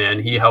house and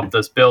he helped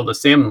us build a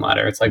salmon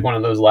ladder. It's like one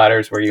of those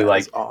ladders where you That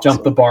is like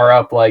jump the awesome. bar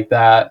up like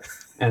that.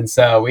 And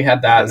so we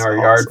had that in That's our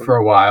yard for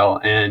awesome. a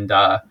while, and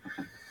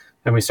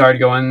we started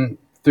going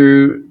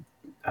through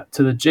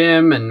to the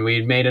gym, and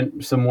we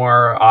made some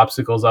more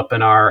obstacles up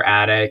in our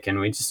attic, and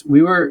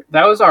we were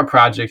that was our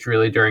project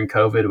really during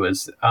COVID,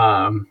 was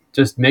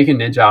just making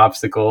ninja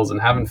obstacles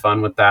and having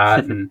fun with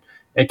that, and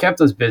it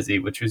kept us busy,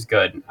 which was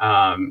good.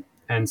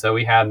 And so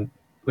we had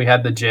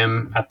the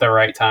gym at the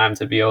right time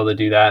to be able to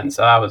do that, and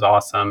so that was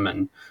awesome.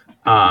 And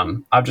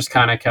I've just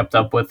kind of kept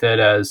up with it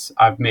as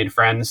I've made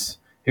friends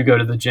who go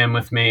to the gym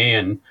with me,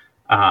 and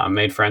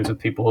made friends with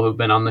people who've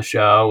been on the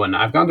show, and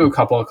I've gone to a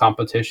couple of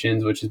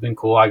competitions, which has been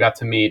cool. I got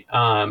to meet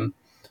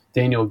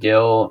Daniel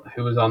Gill,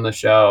 who was on the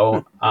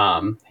show.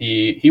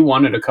 He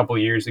won it a couple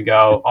years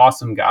ago.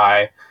 Awesome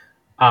guy.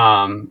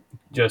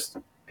 Just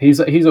he's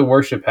a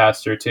worship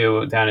pastor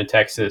too down in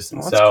Texas,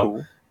 and Well, that's so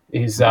cool.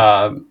 he's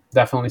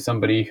definitely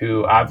somebody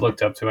who I've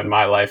looked up to in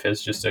my life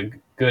as just a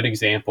good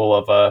example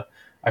of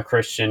a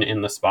Christian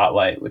in the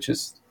spotlight, which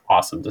is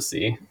awesome to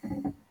see.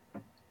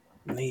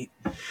 Neat.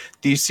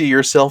 Do you see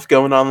yourself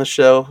going on the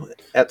show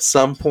at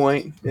some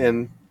point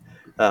and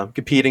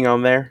competing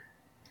on there?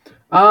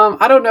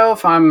 I don't know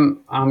if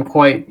I'm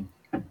quite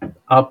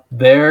up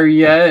there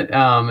yet.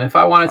 If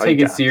I want to I take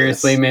it got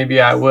seriously, this.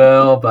 maybe I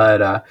will.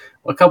 But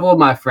a couple of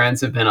my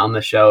friends have been on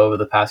the show over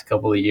the past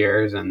couple of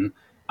years, and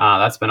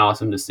that's been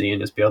awesome to see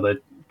and just be able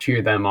to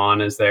cheer them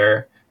on as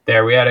they're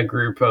there. We had a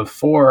group of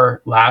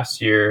 4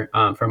 last year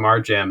from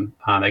our gym.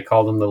 They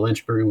called them the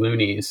Lynchburg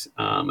Loonies,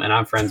 and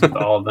I'm friends with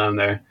all of them.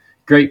 They're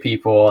great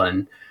people,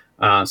 and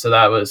so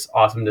that was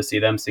awesome to see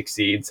them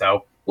succeed.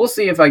 So we'll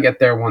see if I get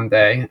there one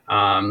day.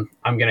 I'm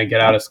going to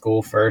get out of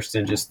school first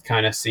and just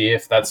kind of see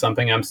if that's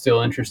something I'm still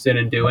interested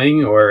in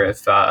doing, or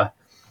if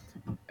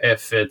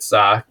it's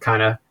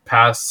kind of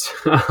past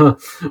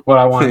what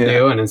I want to Yeah.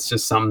 do, and it's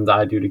just something that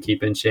I do to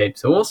keep in shape.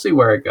 So we'll see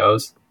where it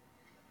goes.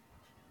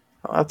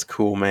 Oh, that's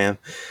cool, man.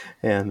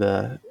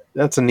 And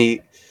that's a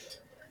neat.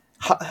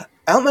 I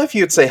don't know if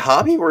you would say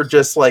hobby or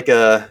just like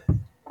a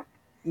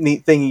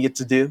neat thing you get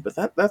to do,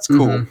 but that's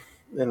cool.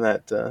 Mm-hmm. And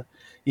that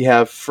you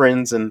have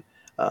friends and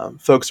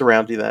folks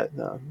around you that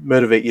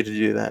motivate you to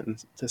do that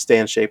and to stay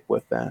in shape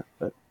with that.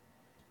 But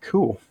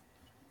cool.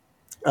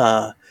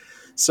 Uh,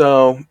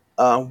 so,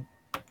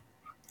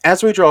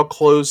 as we draw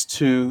close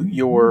to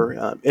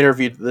your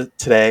interview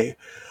today,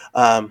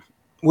 we're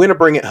going to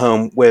bring it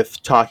home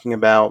with talking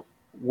about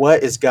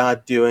what is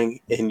God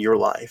doing in your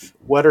life?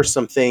 What are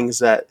some things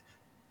that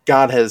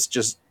God has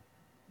just,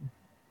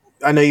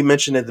 I know you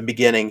mentioned at the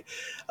beginning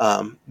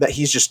that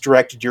He's just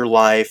directed your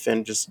life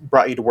and just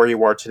brought you to where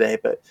you are today,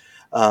 but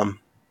um,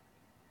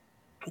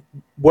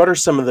 what are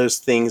some of those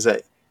things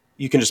that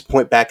you can just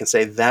point back and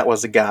say that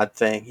was a God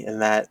thing,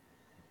 and that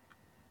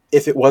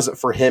if it wasn't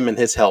for Him and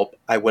His help,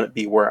 I wouldn't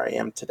be where I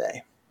am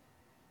today?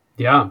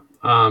 Yeah.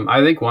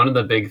 I think one of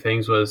the big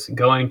things was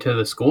going to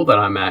the school that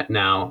I'm at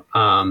now.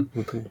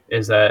 Mm-hmm.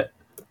 Is that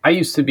I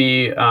used to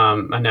be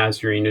a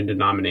Nazarene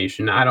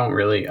denomination. I don't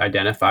really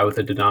identify with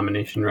a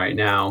denomination right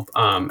now,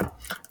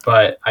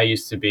 but I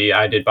used to be.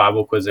 I did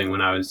Bible quizzing when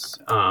I was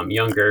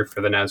younger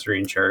for the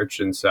Nazarene Church,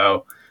 and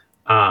so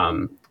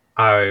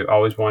I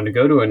always wanted to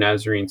go to a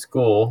Nazarene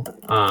school,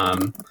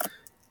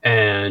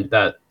 and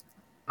that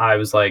I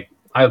was like,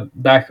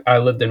 I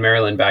lived in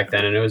Maryland back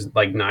then, and it was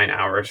like 9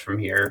 hours from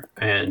here,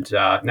 and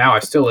now I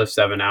still live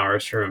 7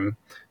 hours from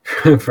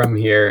from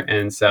here,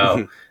 and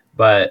so,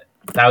 but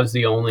that was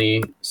the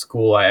only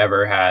school I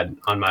ever had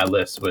on my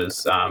list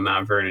was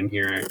Mount Vernon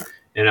here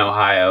in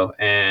Ohio,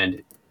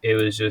 and it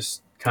was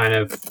just kind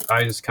of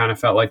I just kind of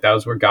felt like that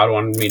was where God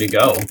wanted me to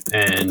go,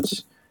 and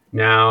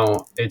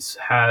now it's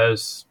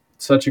has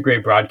such a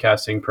great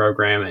broadcasting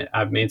program.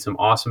 I've made some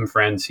awesome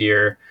friends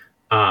here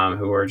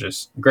who are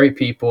just great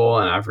people,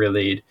 and I've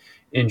really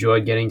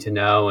enjoyed getting to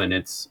know. And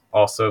it's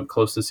also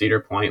close to Cedar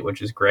Point,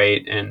 which is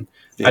great. And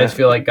I Yeah. just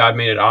feel like God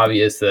made it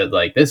obvious that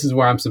like this is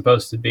where I'm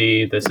supposed to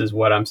be. This is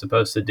what I'm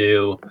supposed to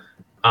do.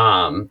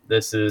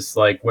 This is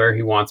like where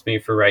He wants me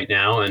for right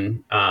now,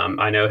 and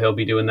I know He'll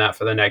be doing that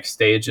for the next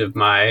stage of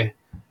my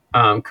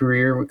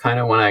career, kind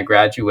of when I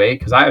graduate,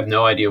 because I have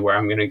no idea where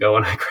I'm going to go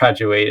when I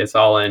graduate. It's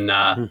all in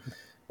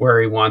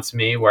where He wants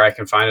me, where I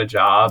can find a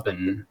job,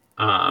 and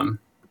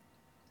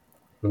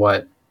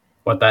what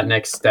that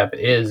next step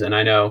is. And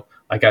I know,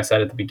 like I said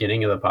at the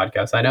beginning of the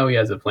podcast, I know He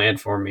has a plan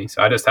for me.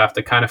 So I just have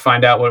to kind of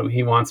find out what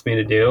He wants me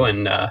to do,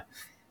 and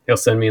He'll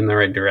send me in the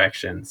right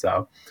direction.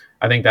 So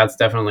I think that's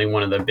definitely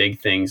one of the big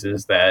things,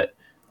 is that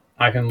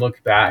I can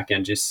look back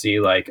and just see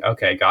like,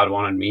 okay, God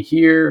wanted me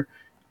here.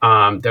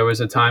 There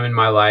was a time in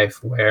my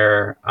life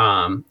where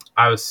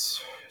I was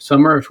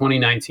summer of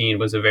 2019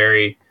 was a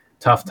very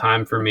tough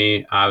time for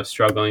me. I was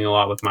struggling a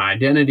lot with my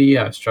identity.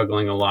 I was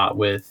struggling a lot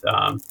with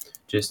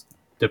just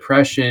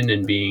depression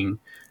and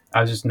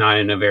I was just not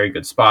in a very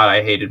good spot.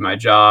 I hated my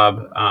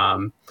job.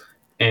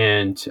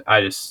 And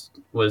I just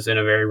was in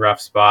a very rough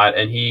spot.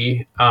 And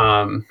he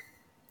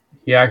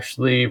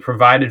actually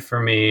provided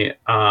for me.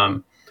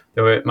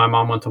 My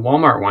mom went to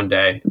Walmart one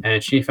day,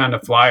 and she found a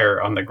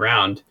flyer on the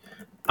ground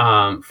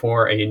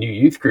for a new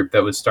youth group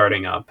that was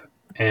starting up.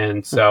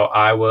 And so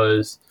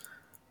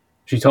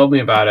she told me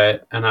about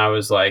it, and I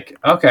was like,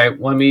 okay,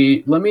 let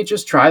me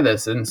just try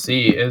this and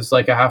see. It's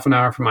like a half an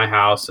hour from my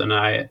house, and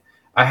I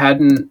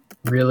hadn't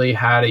really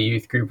had a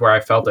youth group where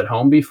I felt at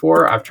home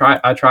before. I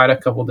tried a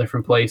couple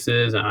different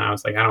places, and I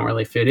was like, I don't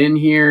really fit in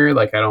here.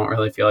 Like, I don't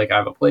really feel like I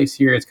have a place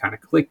here. It's kind of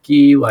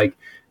cliquey, like,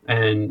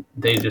 and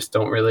they just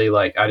don't really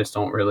like. I just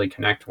don't really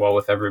connect well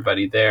with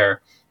everybody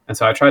there. And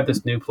so I tried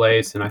this new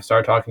place, and I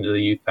started talking to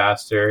the youth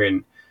pastor,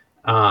 and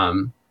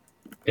um,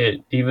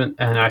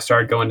 and I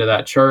started going to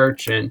that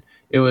church, and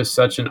it was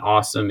such an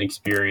awesome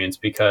experience,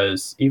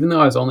 because even though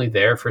I was only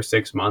there for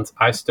 6 months,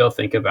 I still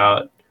think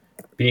about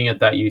being at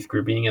that youth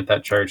group, being at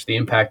that church, the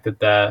impact that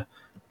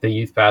the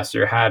youth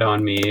pastor had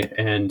on me,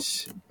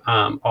 and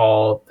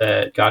all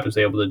that God was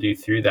able to do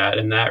through that.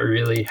 And that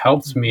really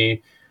helped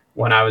me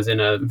when I was in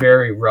a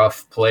very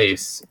rough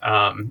place.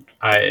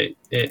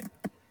 It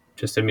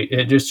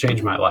just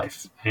changed my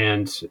life,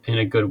 and in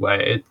a good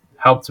way. It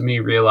helped me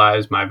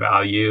realize my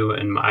value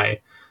and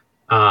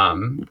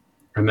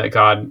that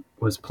God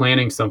was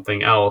planning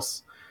something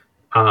else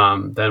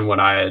than what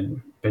I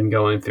had been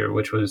going through,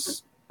 which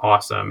was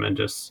awesome. And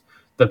just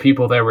the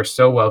people there were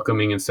so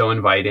welcoming and so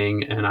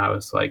inviting, and I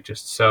was like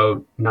just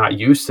so not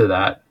used to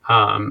that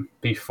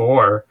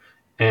before.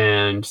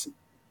 And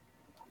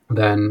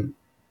then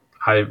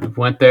I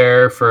went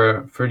there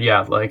for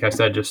yeah, like I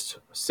said, just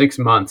 6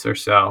 months or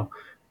so,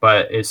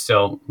 but it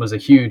still was a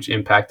huge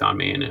impact on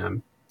me, and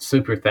I'm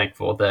super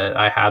thankful that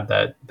I had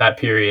that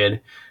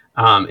period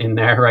in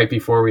there right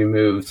before we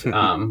moved,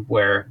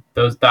 where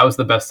that was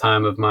the best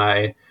time of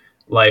my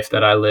life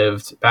that I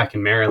lived back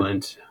in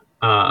Maryland,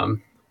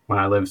 when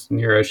I lived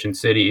near Ocean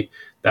City,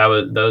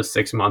 those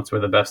 6 months were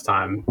the best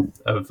time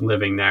of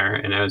living there,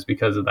 and it was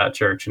because of that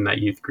church and that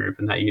youth group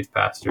and that youth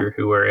pastor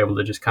who were able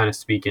to just kind of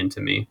speak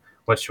into me,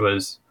 which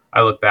was,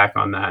 I look back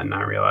on that and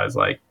I realize,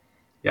 like,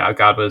 yeah,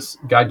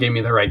 God gave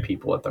me the right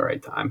people at the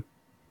right time.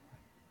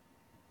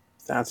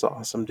 That's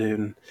awesome, dude.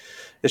 And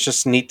it's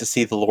just neat to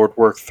see the Lord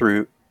work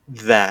through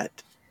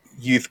that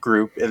youth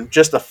group and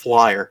just a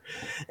flyer.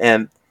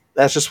 And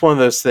that's just one of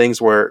those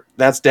things where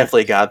that's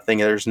definitely a God thing.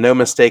 There's no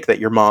mistake that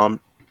your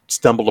mom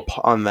stumbled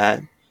upon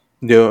that,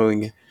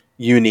 knowing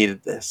you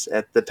needed this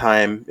at the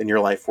time in your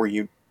life where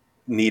you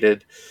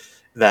needed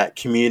that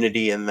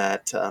community and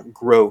that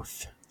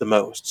growth the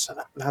most.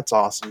 So that's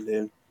awesome,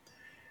 dude.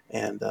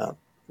 And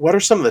what are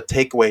some of the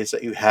takeaways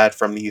that you had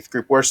from the youth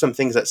group? What are some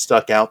things that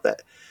stuck out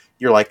that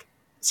you're like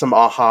some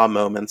aha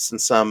moments and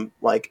some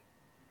like,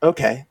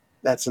 okay,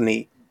 that's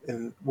neat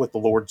and what the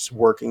Lord's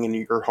working in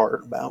your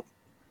heart about?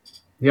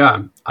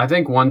 Yeah, I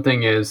think one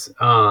thing is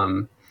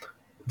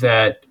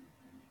that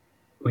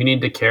we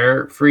need to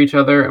care for each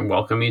other and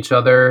welcome each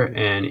other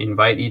and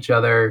invite each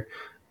other,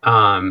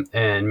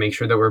 and make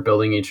sure that we're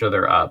building each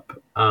other up,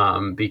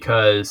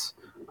 because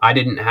I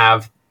didn't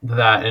have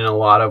that in a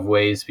lot of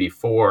ways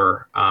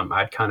before.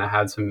 I'd kind of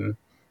had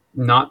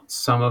not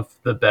some of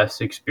the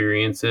best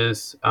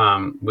experiences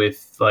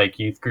with like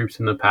youth groups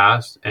in the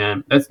past,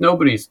 and that's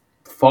nobody's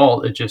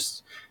fault. It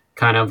just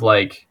kind of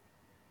like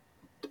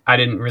I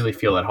didn't really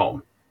feel at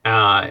home.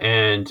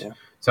 And Yeah.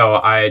 so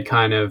I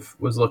kind of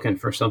was looking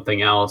for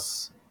something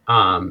else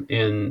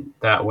in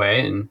that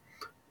way. And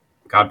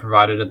God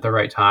provided at the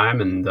right time.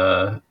 And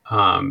the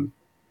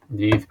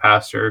youth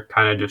pastor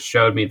kind of just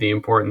showed me the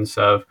importance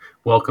of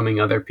welcoming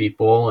other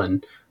people,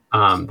 and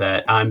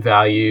that I'm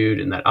valued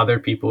and that other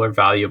people are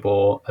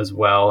valuable as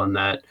well. And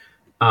that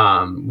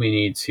we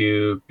need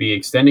to be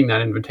extending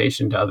that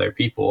invitation to other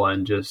people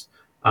and just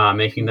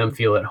making them Mhm.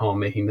 feel at home,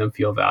 making them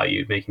feel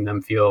valued, making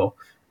them feel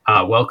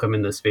welcome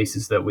in the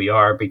spaces that we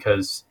are,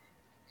 because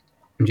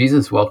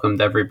Jesus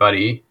welcomed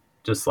everybody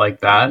just like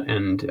Yeah. that.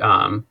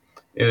 And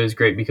it was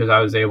great because I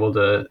was able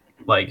to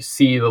like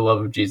see the love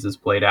of Jesus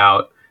played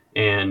out,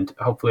 and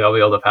hopefully I'll be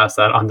able to pass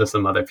that on to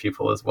some other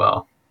people as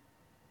well.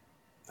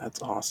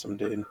 That's awesome,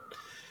 dude.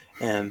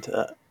 And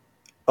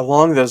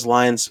along those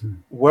lines,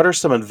 what are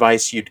some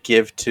advice you'd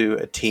give to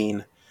a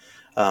teen,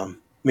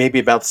 maybe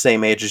about the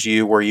same age as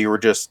you, where you were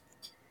just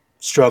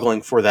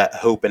struggling for that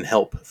hope and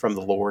help from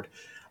the Lord?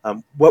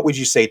 What would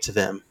you say to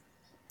them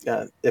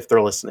if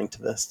they're listening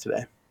to this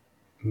today?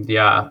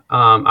 Yeah,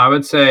 I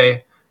would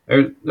say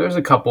there's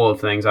a couple of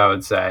things I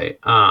would say.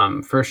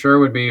 For sure,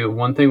 would be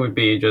one thing would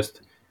be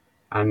just,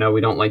 I know we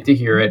don't like to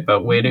hear it,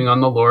 but waiting on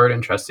the Lord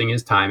and trusting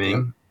His Yeah.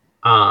 timing,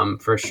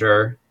 for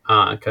sure.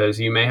 Because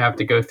you may have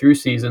to go through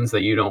seasons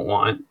that you don't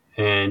want,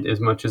 and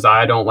as much as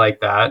I don't like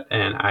that,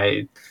 and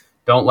I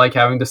don't like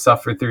having to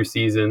suffer through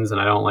seasons,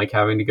 and I don't like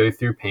having to go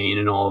through pain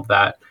and all of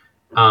that.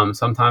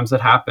 Sometimes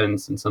it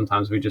happens, and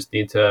sometimes we just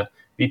need to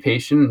be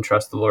patient and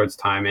trust the Lord's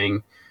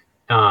timing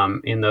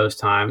in those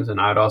times. And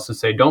I'd also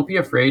say, don't be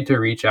afraid to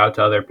reach out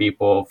to other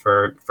people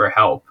for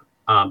help.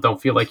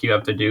 Don't feel like you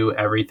have to do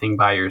everything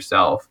by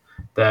yourself.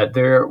 That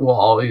there will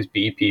always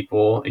be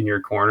people in your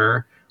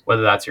corner,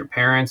 whether that's your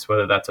parents,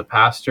 whether that's a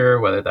pastor,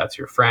 whether that's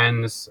your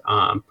friends,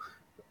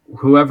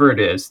 whoever it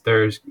is.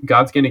 There's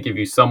God's going to give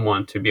you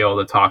someone to be able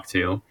to talk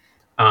to,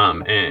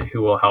 and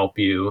who will help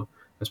you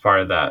as part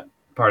of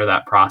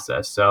that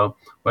process. So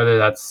whether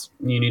that's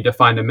you need to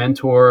find a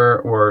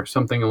mentor or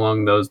something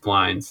along those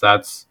lines,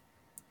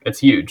 it's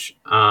huge.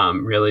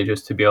 Really,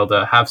 just to be able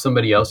to have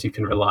somebody else you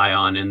can rely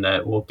on and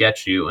that will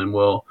get you and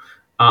will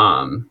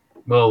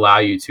allow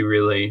you to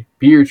really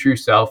be your true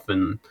self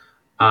and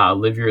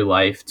live your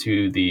life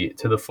to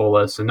the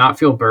fullest, and not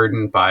feel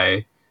burdened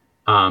by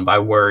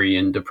worry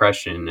and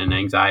depression and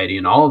anxiety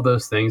and all of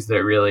those things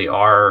that really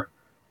are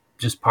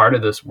just part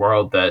of this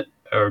world that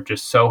are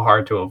just so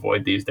hard to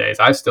avoid these days.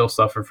 I still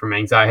suffer from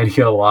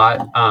anxiety a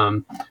lot,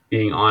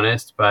 being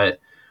honest, but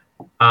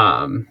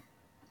um,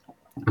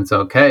 it's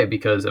okay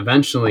because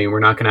eventually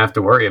we're not going to have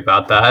to worry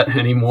about that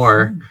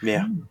anymore.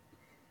 Yeah.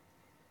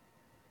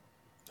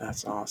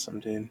 That's awesome,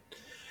 dude.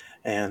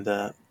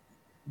 And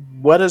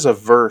what is a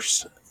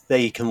verse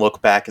that you can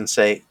look back and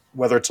say,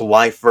 whether it's a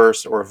life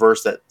verse or a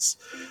verse that's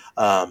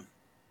um,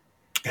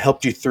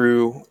 helped you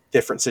through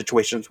different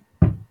situations?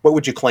 What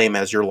would you claim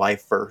as your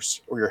life verse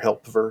or your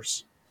help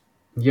verse?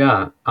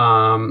 Yeah,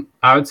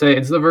 I would say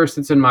it's the verse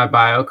that's in my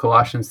bio,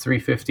 Colossians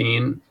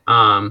 3:15.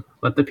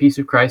 Let the peace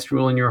of Christ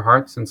rule in your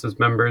hearts, since as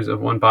members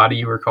of one body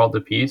you were called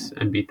to peace,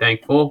 and be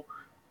thankful.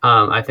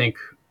 I think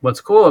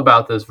what's cool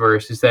about this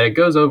verse is that it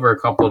goes over a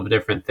couple of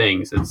different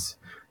things. It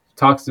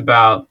talks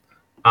about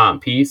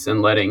peace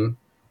and letting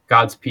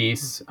God's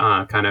peace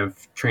kind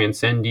of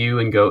transcend you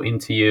and go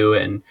into you,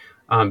 and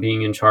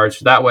being in charge.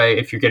 So that way,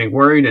 if you're getting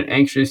worried and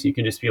anxious, you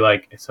can just be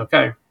like, it's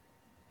okay.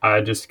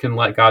 I just can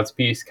let God's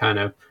peace kind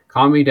of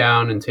calm me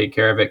down and take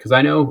care of it, because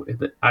I know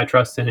that I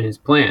trust in His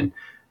plan.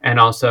 And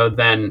also,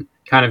 then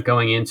kind of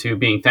going into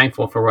being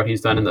thankful for what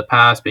he's done in the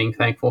past, being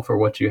thankful for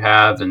what you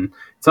have. And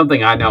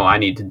something I know I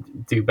need to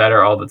do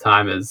better all the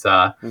time is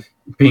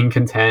being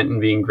content and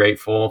being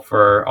grateful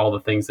for all the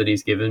things that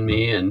he's given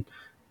me, and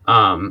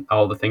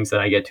all the things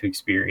that I get to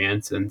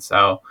experience. And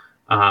so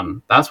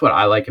that's what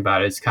I like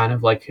about it. It's kind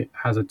of like it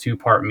has a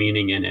two-part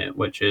meaning in it,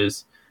 which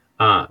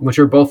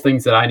are both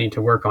things that I need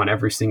to work on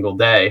every single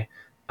day.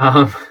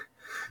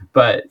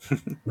 But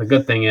the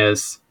good thing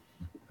is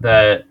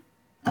that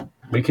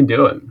we can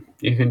do it.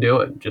 You can do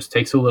it. Just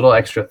takes a little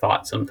extra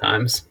thought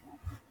sometimes.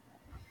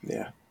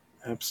 Yeah,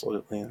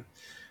 absolutely.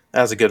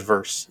 That's a good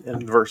verse,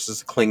 and verses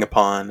to cling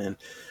upon and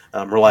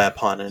rely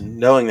upon, and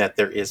knowing that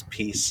there is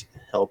peace,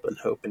 help, and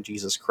hope in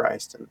Jesus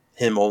Christ and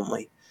Him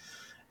only.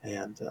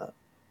 And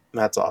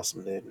that's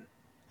awesome, dude.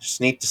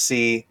 Just neat to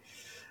see,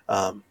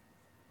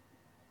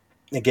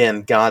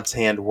 again, God's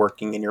hand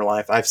working in your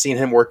life. I've seen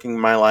Him working in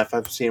my life.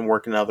 I've seen Him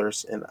work in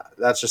others, and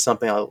that's just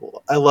something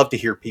I love to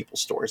hear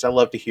people's stories. I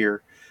love to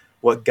hear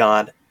what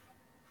God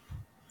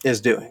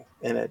is doing,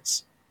 and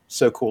it's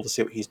so cool to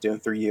see what He's doing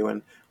through you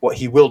and what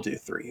He will do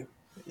through you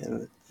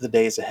in the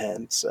days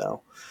ahead.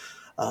 So,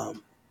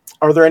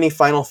 are there any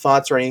final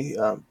thoughts or any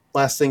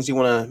last things you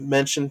want to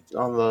mention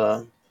on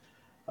the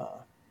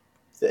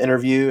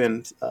interview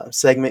and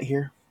segment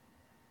here?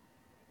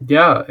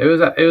 Yeah,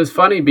 it was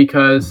funny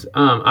because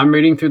I'm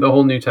reading through the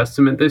whole New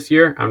Testament this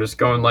year. I'm just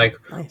going like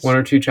Nice. 1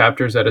 or 2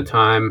 chapters at a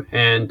time,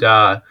 and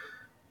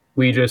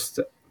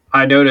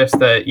I noticed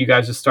that you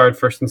guys just started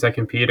First and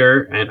Second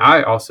Peter, and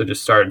I also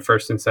just started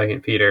First and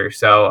Second Peter.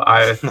 So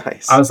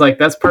Nice. I was like,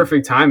 that's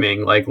perfect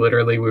timing. Like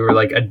literally, we were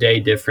like a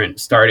day different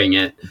starting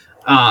it,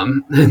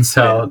 and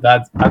so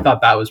I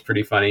thought that was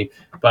pretty funny.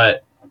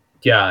 But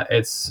yeah,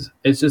 it's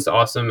just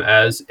awesome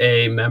as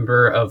a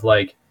member of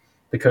like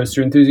the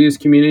coaster enthusiast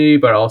community,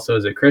 but also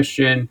as a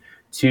Christian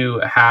to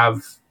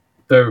have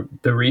the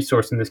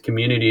resource in this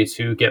community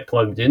to get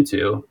plugged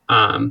into,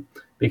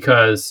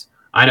 because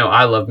I know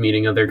I love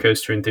meeting other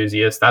coaster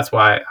enthusiasts. That's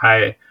why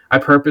I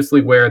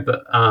purposely wear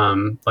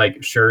the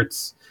like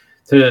shirts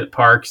to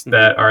parks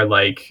that are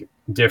like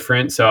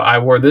different. So I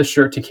wore this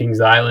shirt to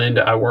Kings Island.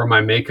 I wore my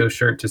Mako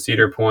shirt to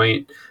Cedar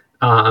Point.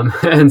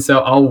 And so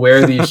I'll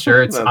wear these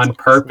shirts on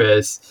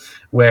purpose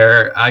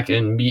where I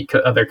can meet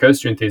other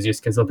coaster enthusiasts,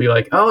 because they'll be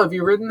like, oh, have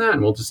you ridden that?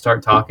 And we'll just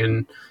start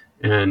talking,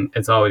 and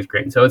it's always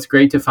great. And so it's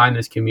great to find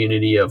this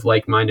community of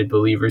like-minded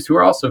believers who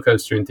are also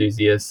coaster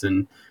enthusiasts,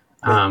 and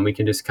we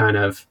can just kind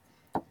of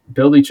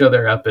build each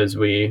other up as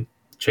we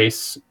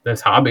chase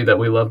this hobby that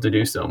we love to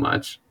do so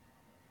much.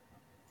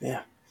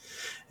 Yeah.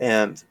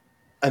 And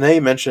I know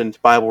you mentioned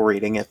Bible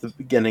reading at the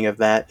beginning of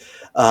that.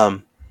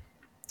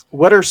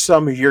 What are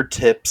some of your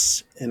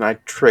tips and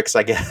tricks,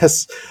 I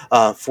guess,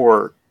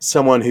 for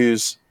someone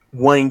who's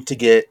wanting to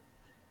get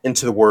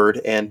into the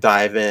Word and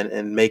dive in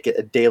and make it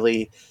a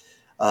daily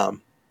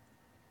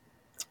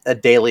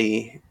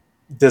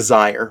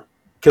desire?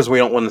 Because we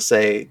don't want to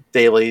say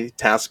daily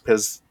task,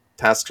 because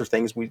tasks are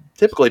things we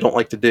typically don't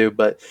like to do.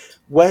 But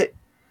what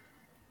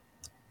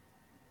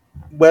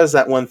is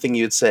that one thing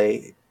you'd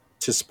say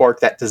to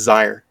spark that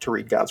desire to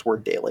read God's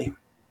Word daily?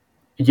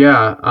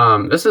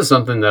 Yeah, this is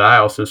something that I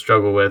also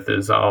struggle with.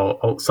 Is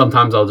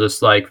sometimes I'll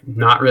just like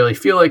not really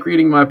feel like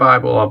reading my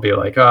Bible. I'll be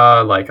like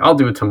I'll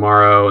do it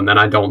tomorrow, and then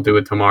I don't do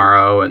it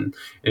tomorrow, and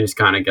it just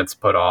kind of gets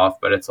put off.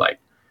 But it's like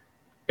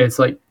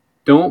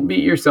don't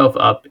beat yourself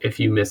up if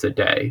you miss a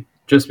day.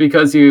 Just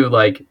because you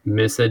like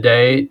miss a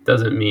day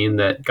doesn't mean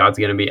that God's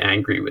gonna be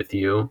angry with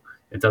you.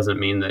 It doesn't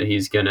mean that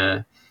He's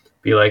gonna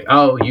be like,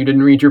 oh, you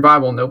didn't read your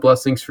Bible, no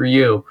blessings for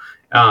you.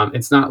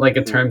 It's not like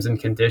a terms and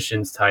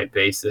conditions type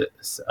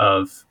basis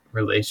of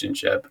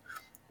relationship.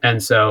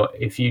 And so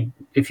if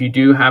you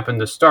do happen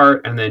to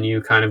start and then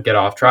you kind of get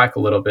off track a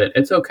little bit,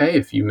 it's okay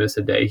if you miss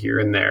a day here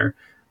and there.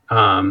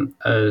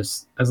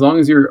 As long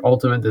as your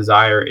ultimate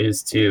desire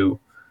is to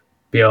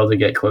be able to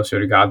get closer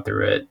to God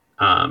through it,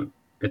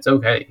 it's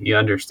okay. He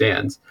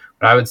understands.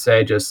 But I would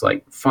say just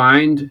like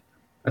find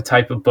a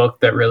type of book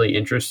that really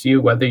interests you.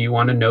 Whether you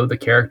want to know the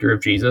character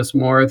of Jesus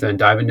more, then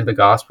dive into the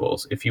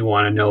Gospels. If you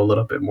want to know a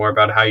little bit more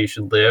about how you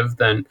should live,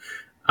 then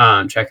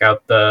check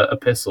out the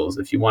epistles.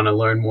 If you want to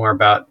learn more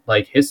about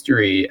like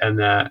history, and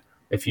that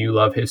if you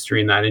love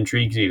history and that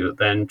intrigues you,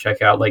 then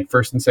check out like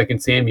First and Second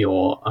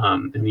Samuel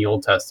in the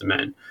Old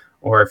Testament.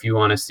 Or if you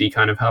want to see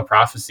kind of how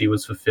prophecy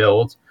was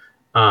fulfilled,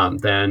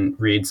 then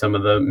read some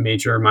of the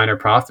major minor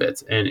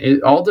prophets. And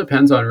it all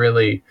depends on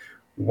really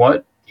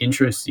what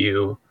interests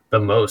you the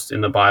most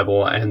in the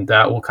Bible, and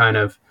that'll kind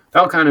of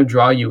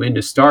draw you in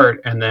to start.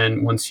 And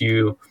then once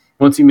you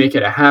make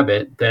it a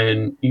habit,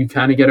 then you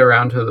kind of get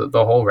around to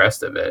the whole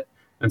rest of it.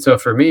 And so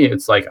for me,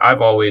 it's like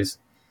I've always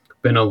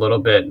been a little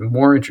bit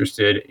more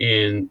interested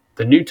in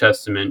the New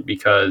Testament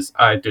because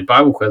I did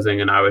Bible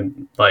quizzing and I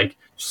would like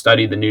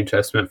study the New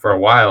Testament for a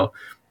while.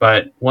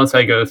 But once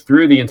I go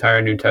through the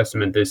entire New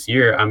Testament this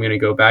year, I'm going to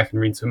go back and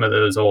read some of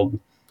those old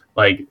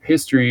like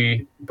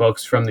history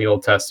books from the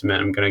Old Testament.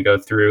 I'm going to go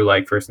through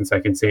like First and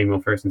Second Samuel,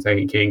 First and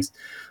Second Kings,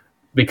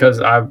 because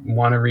I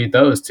want to read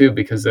those too,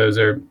 because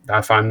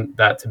I find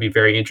that to be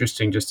very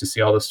interesting, just to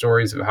see all the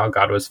stories of how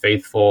God was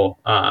faithful,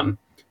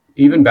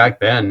 even back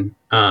then,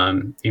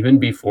 even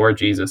before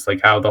Jesus,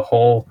 like how the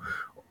whole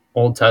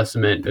Old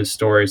Testament is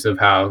stories of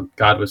how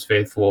God was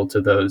faithful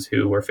to those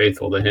who were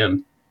faithful to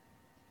him.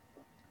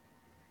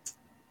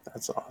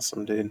 That's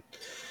awesome, dude.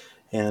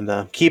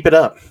 And keep it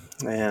up,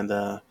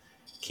 and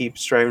keep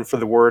striving for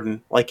the word. And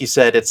like you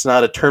said, it's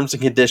not a terms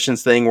and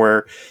conditions thing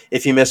where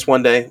if you miss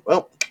one day,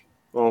 well,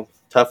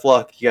 tough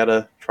luck. You got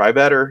to try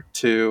better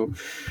to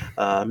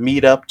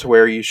meet up to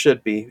where you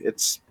should be.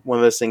 It's one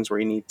of those things where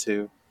you need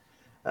to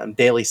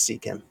daily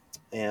seek him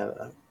and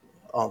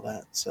all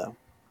that. So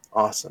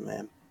awesome,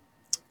 man.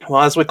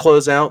 Well, as we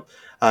close out,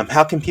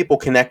 how can people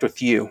connect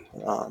with you?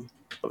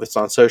 Whether it's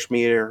on social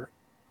media or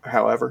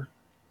however.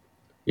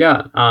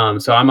 Yeah.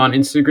 So I'm on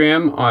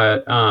Instagram.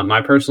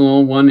 My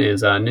personal one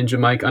is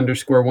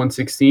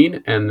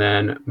ninjamike_116. And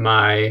then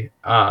my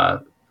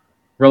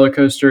roller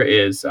coaster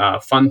is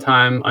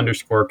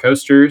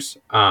funtime_coasters,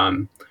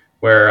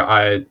 where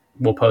I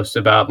will post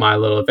about my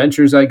little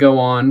adventures I go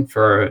on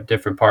for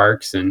different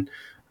parks, and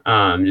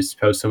just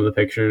post some of the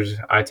pictures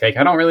I take.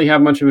 I don't really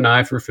have much of an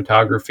eye for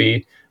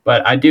photography,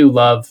 but I do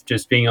love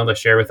just being able to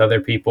share with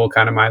other people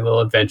kind of my little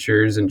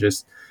adventures and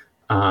just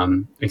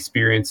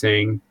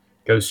experiencing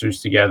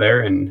coasters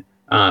together. And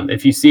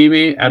if you see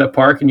me at a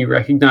park and you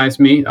recognize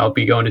me, I'll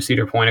be going to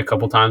Cedar Point a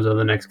couple times over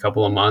the next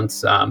couple of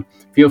months.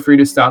 Feel free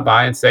to stop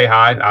by and say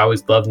hi. I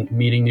always love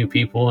meeting new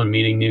people and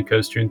meeting new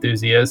coaster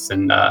enthusiasts,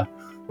 and I'm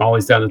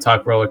always down to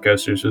talk roller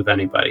coasters with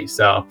anybody.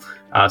 So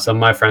some of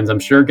my friends, I'm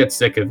sure, get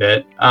sick of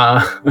it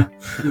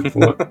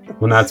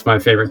when that's my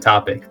favorite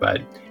topic,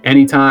 but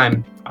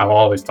anytime, I'll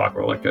always talk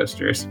roller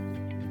coasters.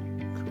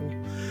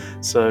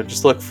 So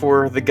just look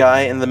for the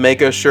guy in the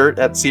Mako shirt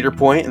at Cedar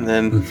Point, and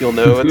then you'll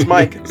know it's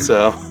Mike.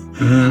 So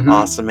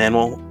Awesome, man.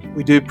 Well,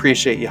 we do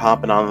appreciate you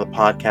hopping on the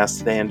podcast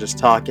today and just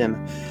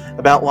talking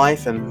about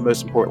life and,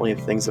 most importantly,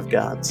 the things of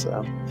God.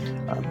 So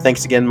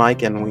thanks again,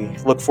 Mike, and we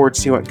look forward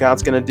to seeing what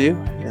God's going to do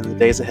in the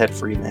days ahead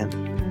for you, man.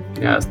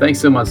 Yes, thanks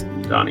so much,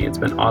 Donnie. It's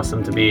been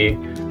awesome to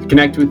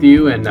connect with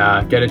you and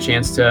get a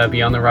chance to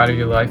be on the Ride of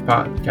Your Life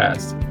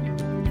podcast.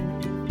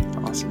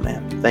 Awesome,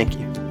 man. Thank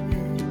you.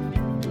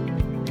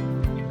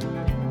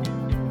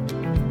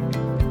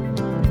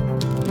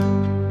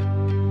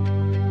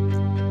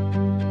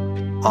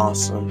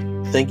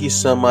 Awesome. Thank you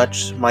so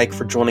much, Mike,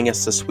 for joining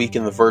us this week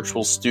in the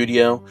virtual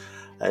studio.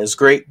 It was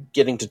great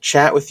getting to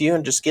chat with you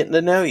and just getting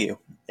to know you.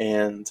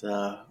 And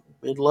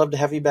we'd love to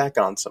have you back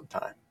on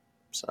sometime.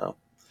 So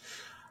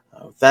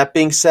with that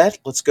being said,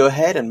 let's go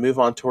ahead and move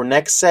on to our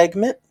next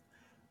segment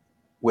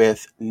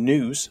with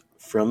news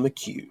from the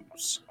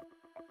queues.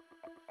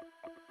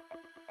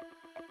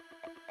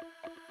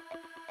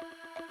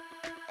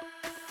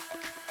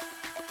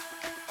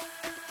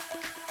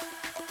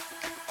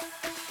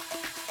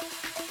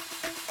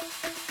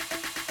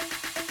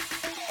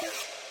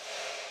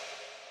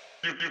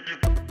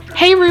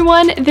 Hey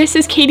everyone, this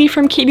is Katie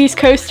from Katie's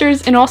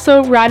Coasters and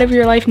also Ride of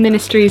Your Life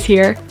Ministries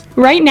here.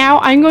 Right now,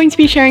 I'm going to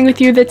be sharing with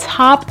you the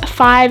top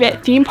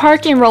 5 theme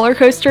park and roller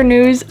coaster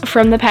news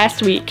from the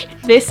past week.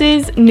 This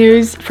is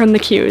news from the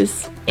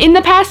queues. In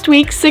the past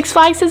week, Six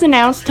Flags has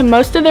announced to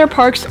most of their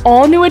parks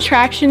all new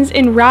attractions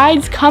and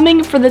rides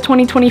coming for the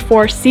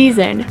 2024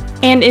 season.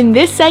 And in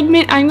this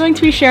segment, I'm going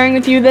to be sharing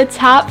with you the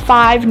top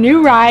 5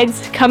 new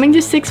rides coming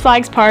to Six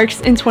Flags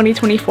parks in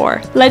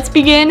 2024. Let's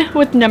begin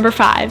with number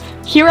 5.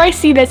 Here I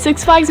see that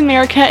Six Flags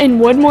America in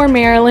Woodmore,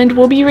 Maryland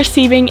will be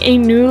receiving a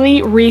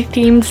newly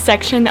rethemed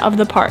section of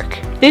the park.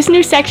 This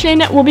new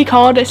section will be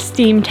called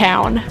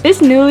Steamtown.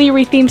 This newly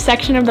rethemed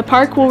section of the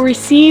park will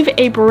receive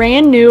a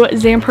brand new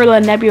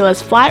Zamperla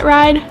Nebula's flat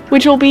ride,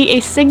 which will be a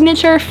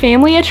signature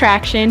family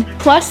attraction.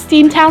 Plus,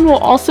 Steamtown will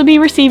also be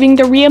receiving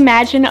the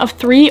reimagine of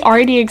 3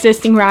 already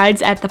existing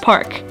rides at the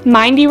park.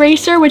 Mindy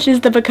Racer, which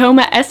is the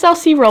Vekoma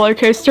SLC roller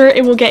coaster,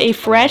 it will get a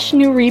fresh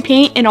new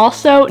repaint and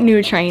also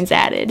new trains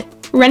added.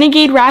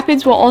 Renegade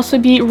Rapids will also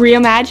be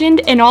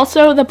reimagined, and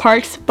also the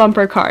park's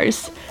bumper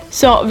cars.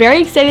 So very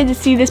excited to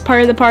see this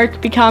part of the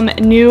park become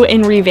new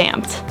and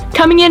revamped.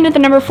 Coming in at the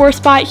number 4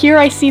 spot, here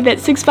I see that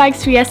Six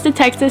Flags Fiesta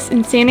Texas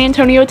in San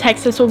Antonio,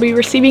 Texas will be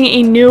receiving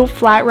a new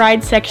flat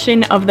ride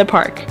section of the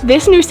park.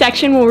 This new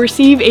section will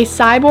receive a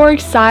Cyborg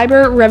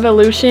Cyber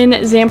Revolution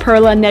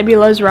Zamperla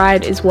Nebula's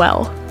ride as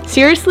well.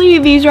 Seriously,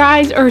 these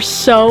rides are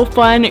so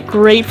fun,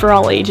 great for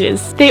all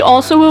ages. They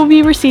also will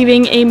be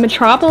receiving a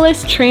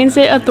Metropolis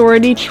Transit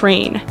Authority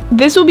train.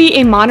 This will be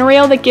a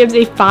monorail that gives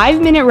a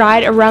 5-minute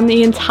ride around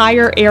the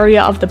entire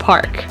area of the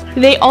park.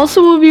 They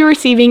also will be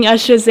receiving a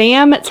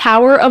Shazam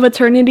Tower of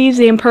Eternity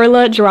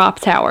Zamperla drop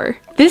tower.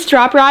 This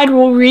drop ride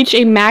will reach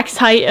a max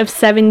height of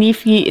 70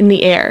 feet in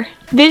the air.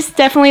 This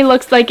definitely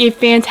looks like a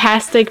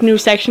fantastic new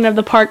section of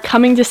the park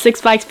coming to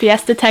Six Flags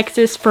Fiesta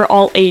Texas for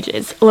all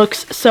ages.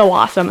 Looks so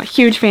awesome. A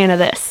huge fan of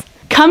this.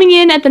 Coming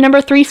in at the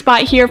number 3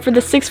 spot here for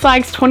the Six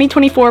Flags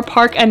 2024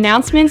 park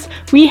announcements,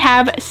 we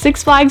have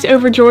Six Flags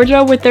Over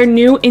Georgia with their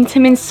new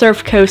Intamin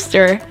Surf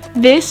Coaster.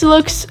 This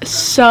looks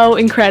so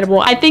incredible.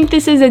 I think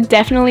this is a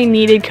definitely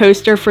needed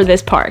coaster for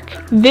this park.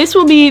 This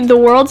will be the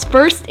world's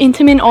first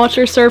Intamin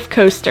Ultra Surf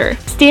coaster,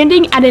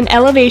 standing at an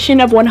elevation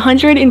of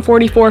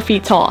 144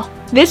 feet tall.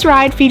 This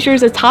ride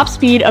features a top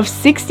speed of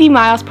 60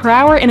 miles per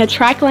hour and a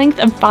track length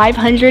of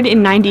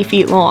 590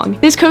 feet long.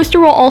 This coaster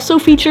will also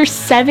feature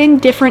 7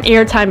 different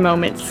airtime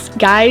moments.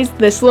 Guys,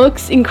 this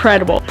looks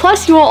incredible.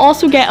 Plus, you will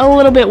also get a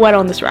little bit wet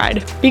on this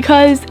ride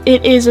because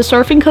it is a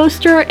surfing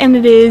coaster and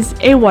it is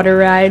a water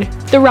ride.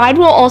 The ride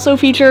will also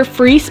feature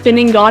free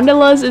spinning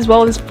gondolas as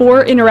well as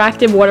 4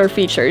 interactive water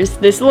features.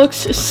 This looks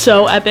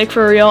so epic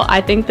for real.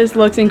 I think this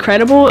looks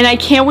incredible and I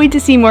can't wait to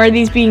see more of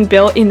these being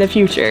built in the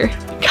future.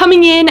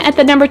 Coming in at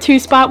the number 2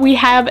 spot, we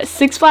have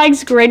Six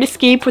Flags Great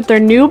Escape with their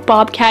new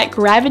Bobcat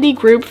Gravity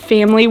Group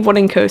Family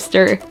Wooden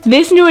Coaster.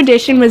 This new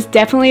addition was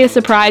definitely a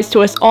surprise to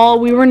us all.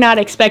 We were not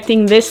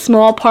expecting this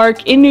small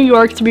park in New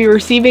York to be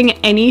receiving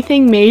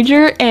anything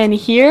major, and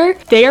here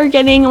they are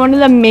getting one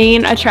of the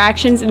main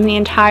attractions in the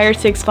entire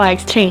Six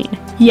Flags chain.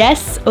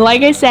 Yes,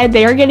 like I said,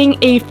 they are getting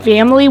a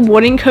family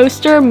wooden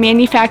coaster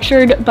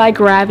manufactured by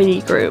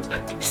Gravity Group.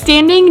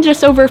 Standing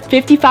just over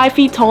 55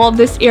 feet tall,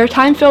 this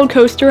airtime-filled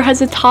coaster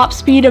has a top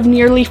speed of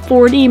nearly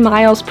 40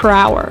 miles per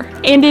hour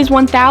and is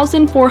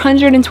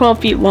 1,412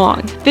 feet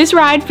long. This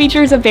ride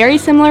features a very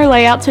similar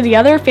layout to the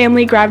other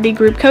family Gravity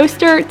Group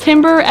coaster,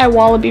 Timber at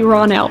Wallaby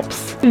Ron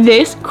Alps.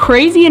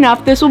 Crazy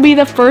enough, this will be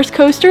the first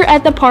coaster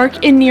at the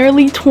park in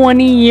nearly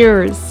 20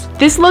 years.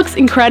 This looks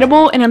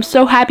incredible, and I'm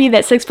so happy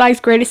that Six Flags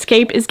Great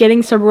Escape is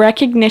getting some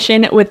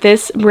recognition with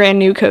this brand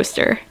new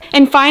coaster.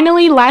 And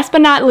finally, last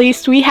but not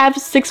least, we have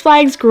Six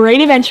Flags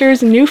Great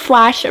Adventures New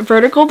Flash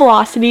Vertical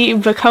Velocity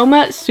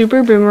Vekoma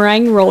Super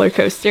Boomerang Roller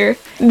Coaster.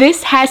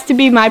 This has to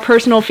be my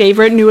personal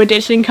favorite new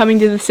addition coming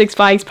to the Six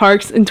Flags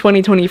parks in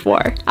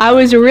 2024. I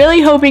was really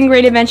hoping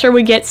Great Adventure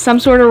would get some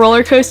sort of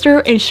roller coaster,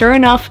 and sure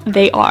enough,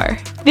 they are.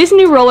 This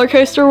new roller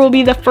coaster will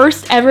be the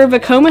first ever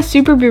Vekoma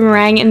Super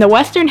Boomerang in the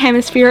Western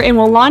Hemisphere and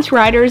will launch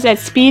riders at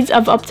speeds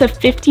of up to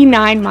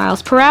 59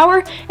 miles per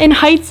hour and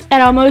heights at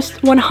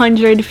almost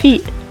 100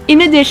 feet.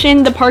 In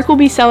addition, the park will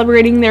be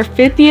celebrating their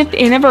 50th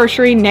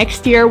anniversary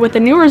next year with a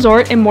new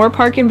resort and more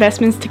park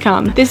investments to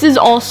come. This is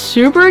all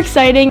super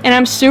exciting, and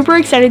I'm super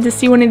excited to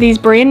see one of these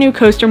brand new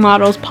coaster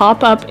models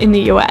pop up in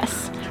the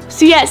US.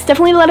 So yes,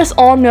 definitely let us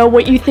all know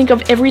what you think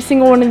of every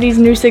single one of these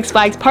new Six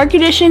Flags Park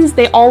editions.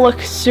 They all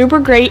look super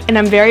great, and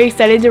I'm very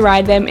excited to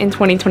ride them in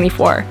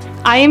 2024.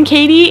 I am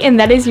Katie, and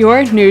that is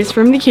your News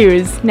from the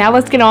Q's. Now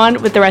let's get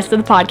on with the rest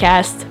of the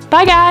podcast.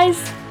 Bye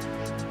guys!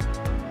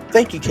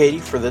 Thank you, Katie,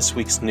 for this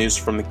week's News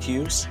from the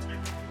Q's.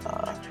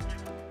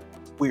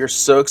 We are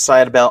so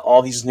excited about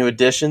all these new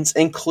additions,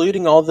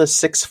 including all the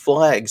Six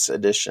Flags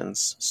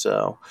additions.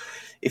 So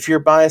if you're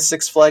by a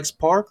Six Flags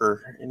park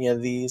or any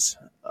of these,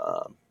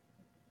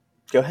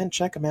 go ahead and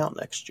check them out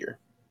next year.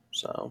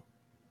 So,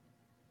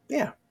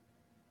 yeah.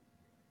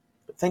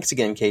 But thanks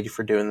again, Katie,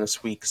 for doing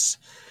this week's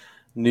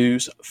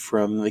News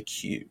from the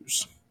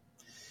Q's.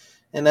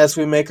 And as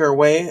we make our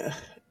way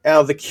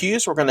out of the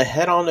Q's, we're going to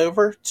head on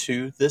over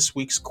to this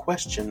week's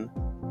question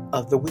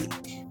of the week.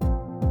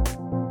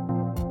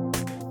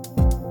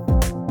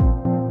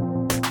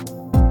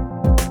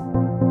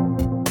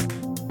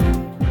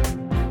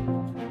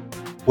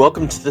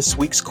 Welcome to this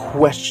week's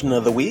question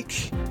of the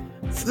week.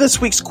 For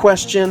this week's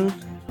question,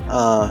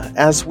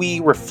 as we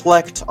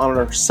reflect on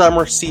our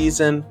summer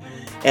season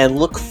and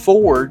look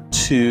forward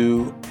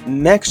to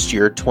next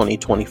year,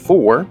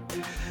 2024,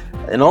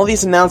 and all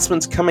these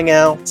announcements coming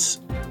out,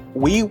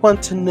 we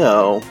want to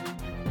know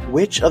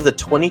which of the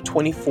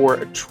 2024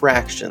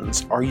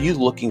 attractions are you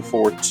looking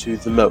forward to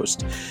the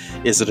most?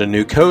 Is it a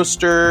new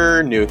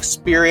coaster, new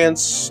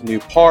experience, new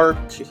park,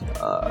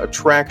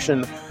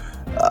 attraction?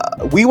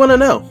 We want to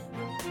know.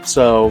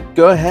 So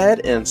go ahead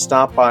and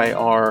stop by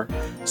our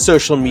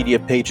social media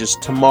pages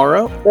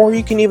tomorrow, or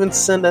you can even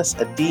send us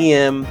a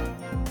DM,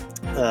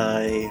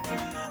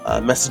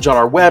 a message on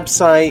our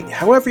website.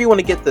 However you want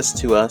to get this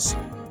to us,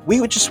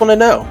 we would just want to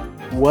know,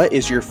 what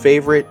is your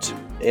favorite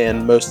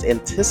and most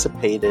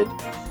anticipated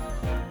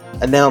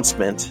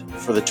announcement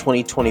for the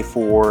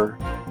 2024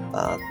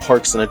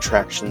 Parks and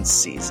Attractions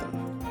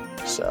season?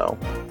 So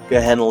go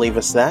ahead and leave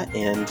us that,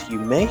 and you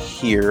may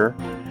hear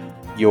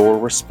your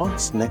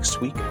response next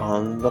week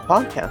on the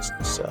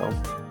podcast. So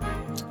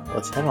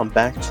let's head on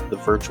back to the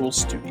virtual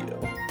studio.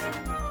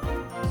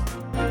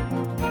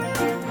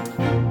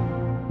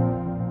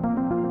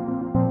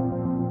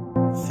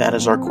 That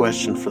is our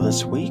question for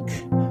this week.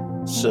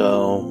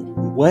 So,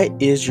 what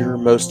is your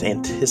most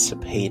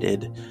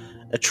anticipated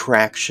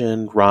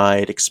attraction,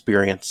 ride,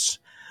 experience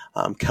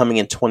coming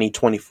in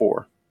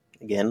 2024?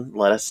 Again,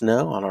 let us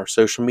know on our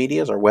social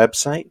medias, our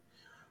website,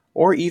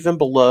 or even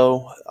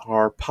below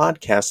our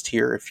podcast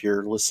here if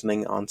you're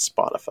listening on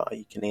Spotify.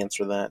 You can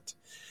answer that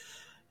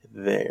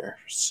there.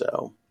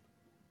 So,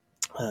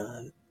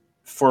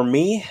 for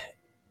me,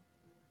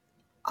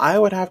 I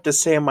would have to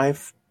say my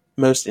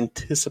most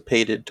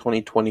anticipated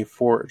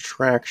 2024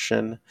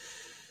 attraction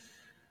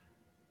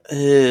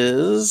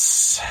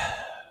is...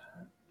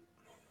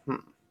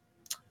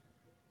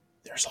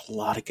 There's a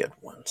lot of good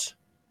ones.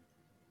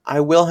 I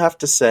will have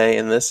to say,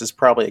 and this is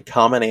probably a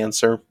common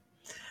answer,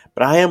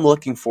 but I am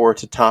looking forward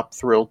to Top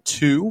Thrill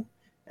 2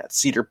 at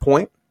Cedar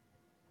Point.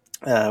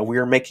 We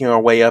are making our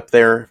way up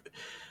there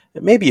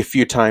maybe a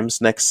few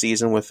times next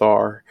season with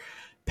our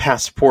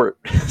Passport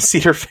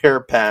Cedar Fair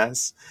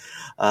Pass.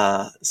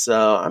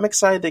 So I'm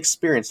excited to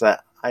experience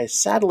that. I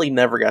sadly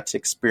never got to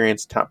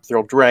experience Top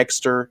Thrill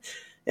Dragster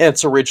in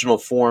its original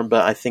form,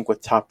 but I think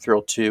with Top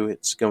Thrill 2,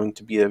 it's going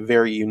to be a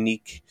very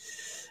unique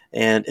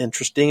and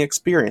interesting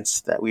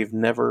experience that we've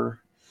never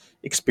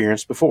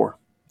experienced before.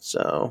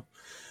 So,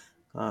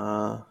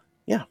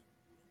 yeah.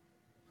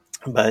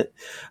 But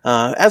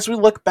as we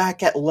look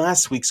back at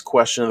last week's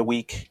question of the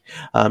week,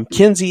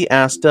 Kinsey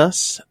asked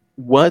us,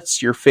 what's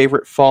your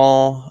favorite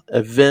fall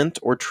event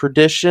or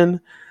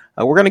tradition?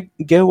 We're going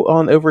to go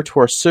on over to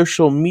our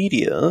social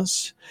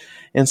medias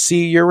and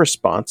see your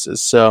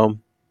responses. So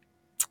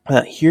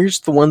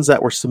here's the ones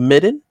that were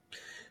submitted.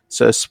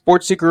 So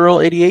Sportsy Girl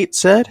 88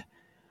 said,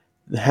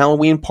 the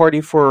Halloween party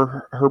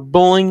for her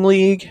bowling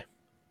league.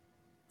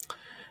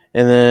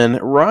 And then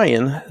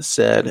Ryan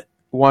said,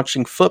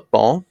 watching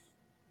football.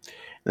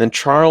 And then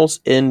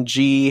Charles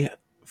NG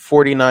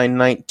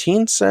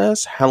 4919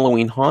 says,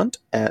 Halloween haunt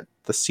at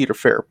the Cedar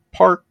Fair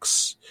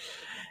Parks.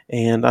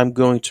 And I'm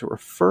going to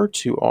refer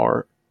to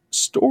our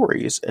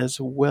stories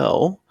as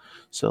well.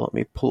 So let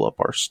me pull up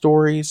our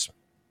stories.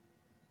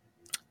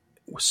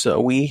 So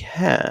we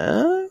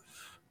have,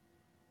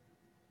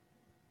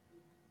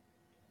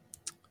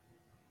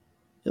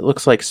 it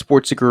looks like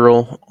Sportsy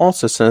Girl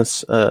also sent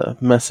us a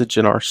message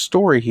in our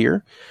story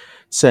here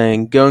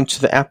saying, going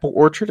to the Apple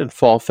Orchard and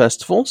Fall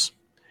Festivals.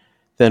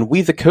 Then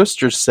We the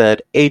Coasters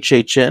said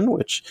HHN,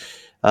 which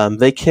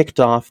they kicked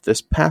off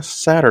this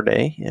past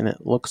Saturday, and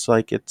it looks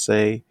like it's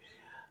a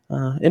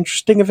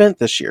interesting event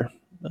this year.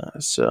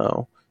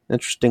 So,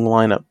 interesting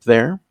lineup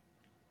there.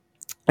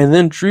 And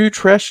then Drew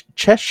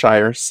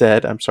Cheshire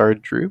said, I'm sorry,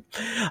 Drew,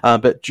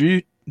 but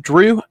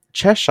Drew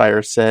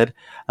Cheshire said,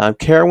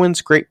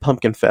 Carowinds Great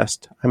Pumpkin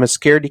Fest. I'm a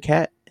scaredy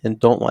cat and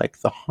don't like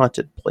the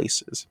haunted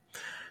places.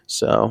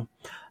 So,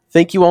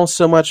 thank you all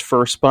so much for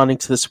responding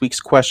to this week's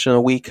question of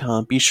the week.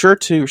 Be sure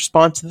to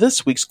respond to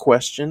this week's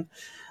question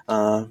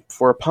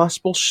for a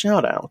possible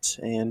shout out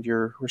and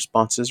your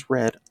responses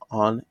read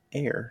on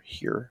air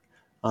here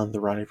on the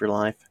Ride of Your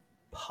Life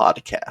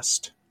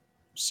podcast.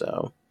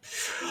 So,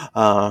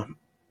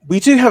 we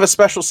do have a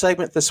special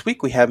segment this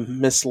week. We have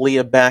Miss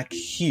Leah back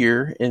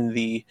here in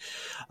the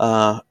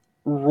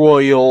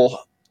Royal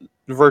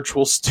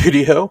Virtual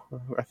Studio.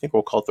 I think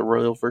we'll call it the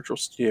Royal Virtual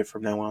Studio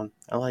from now on.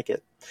 I like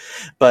it.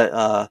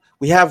 But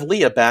we have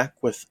Leah back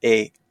with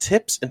a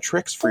tips and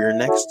tricks for your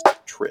next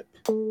trip.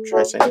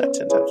 Try saying that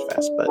 10 times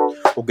fast, but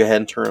we'll go ahead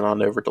and turn it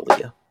on over to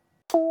Leah.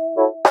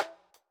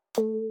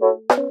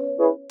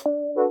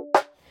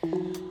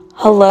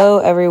 Hello,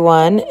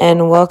 everyone,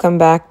 and welcome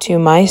back to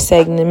my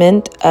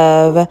segment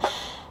of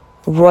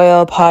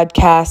Royal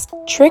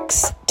Podcast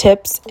Tricks,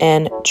 Tips,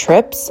 and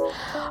Trips.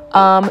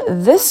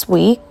 This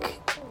week,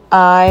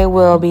 I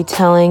will be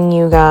telling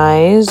you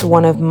guys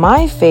one of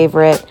my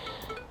favorite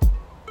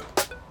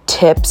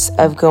tips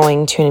of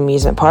going to an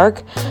amusement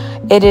park.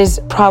 It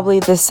is probably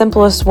the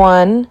simplest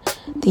one,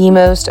 the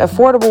most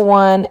affordable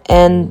one,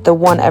 and the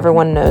one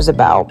everyone knows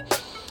about.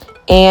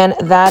 And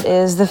that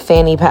is the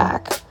fanny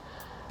pack.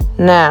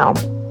 Now,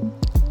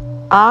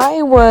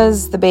 I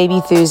was the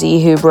baby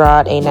Thuzy who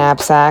brought a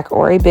knapsack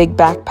or a big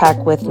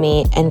backpack with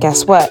me, and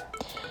guess what?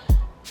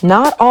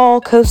 Not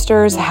all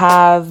coasters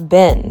have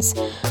bins.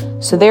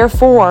 So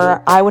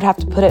therefore, I would have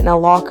to put it in a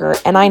locker.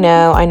 And I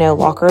know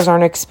lockers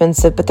aren't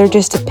expensive, but they're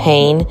just a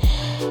pain.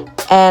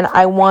 And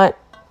I want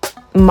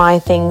my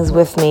things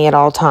with me at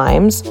all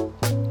times.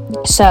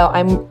 So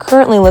I'm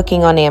currently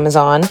looking on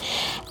Amazon,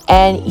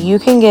 and you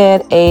can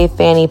get a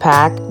fanny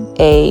pack,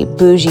 a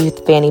bougie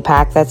fanny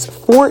pack that's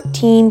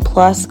 14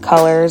 plus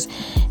colors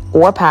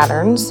or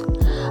patterns.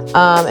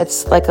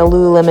 It's like a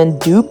Lululemon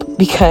dupe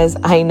because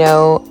I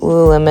know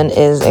Lululemon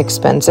is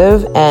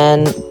expensive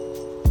and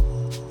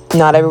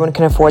not everyone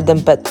can afford them,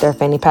 but their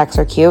fanny packs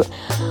are cute.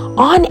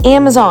 On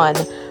Amazon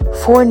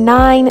for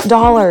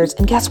 $9.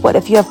 And guess what?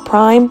 If you have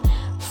Prime,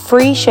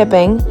 free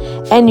shipping,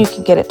 and you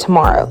can get it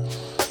tomorrow.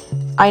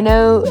 I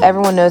know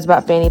everyone knows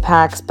about fanny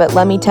packs, but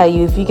let me tell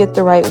you, if you get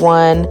the right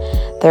one,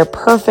 they're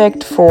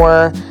perfect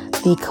for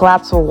the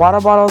collapsible water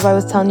bottles I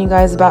was telling you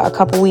guys about a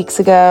couple weeks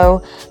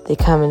ago. They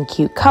come in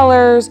cute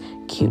colors,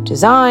 cute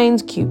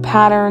designs, cute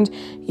patterns.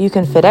 You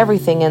can fit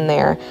everything in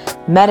there.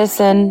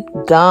 Medicine,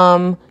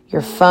 gum,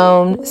 your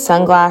phone,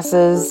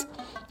 sunglasses,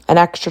 an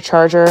extra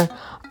charger.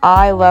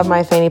 I love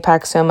my fanny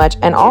pack so much.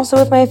 And also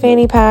with my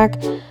fanny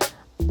pack,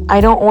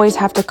 I don't always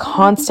have to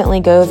constantly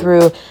go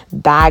through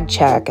bag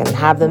check and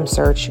have them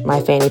search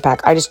my fanny pack.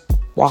 I just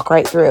walk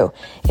right through.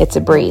 It's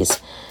a breeze.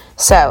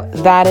 So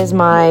that is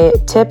my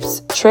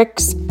tips,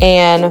 tricks,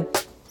 and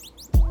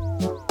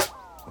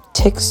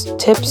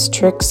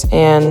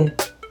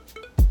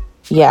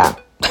yeah.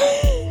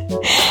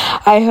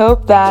 I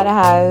hope that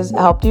has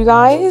helped you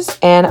guys,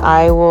 and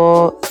I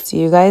will see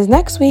you guys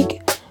next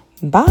week.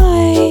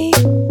 Bye.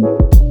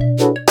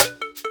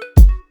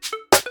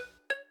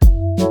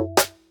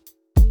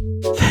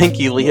 Thank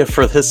you, Leah,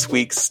 for this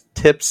week's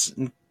tips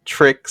and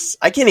tricks.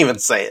 I can't even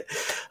say it.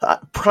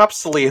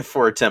 Props to Leah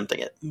for attempting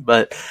it.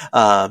 But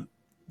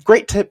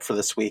great tip for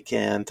this week.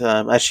 And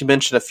as she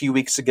mentioned a few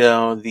weeks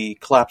ago, the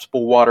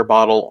collapsible water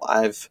bottle,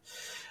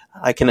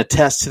 I can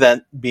attest to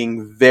that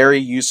being very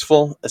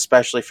useful,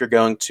 especially if you're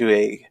going to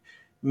a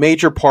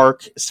major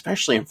park,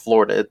 especially in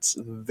Florida. It's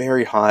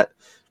very hot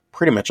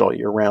pretty much all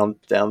year round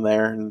down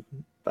there. And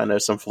I know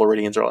some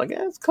Floridians are like,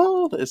 it's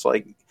cold. It's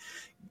like,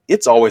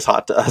 it's always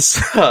hot to us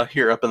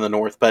here up in the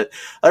north. But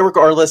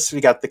regardless,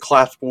 we got the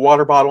collapsible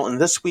water bottle, and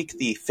this week,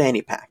 the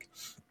fanny pack.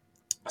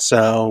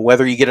 So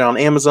whether you get it on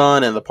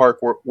Amazon, in the park,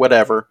 or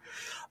whatever,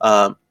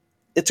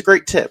 it's a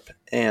great tip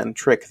and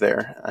trick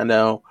there. I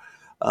know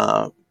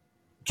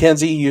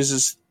Kenzie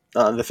uses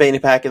the fanny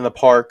pack in the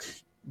park.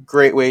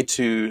 Great way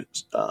to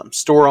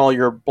store all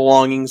your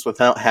belongings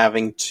without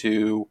having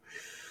to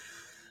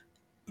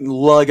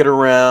lug it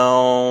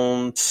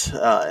around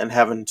and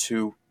having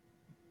to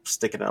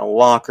stick it in a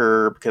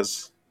locker,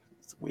 because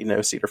we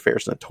know Cedar Fair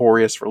is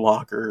notorious for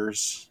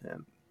lockers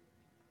and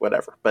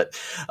whatever. But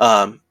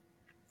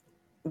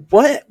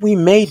what we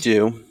may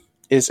do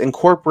is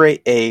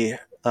incorporate a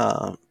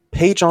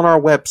page on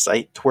our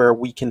website to where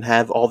we can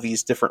have all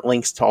these different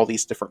links to all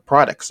these different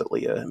products that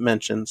Leah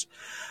mentions,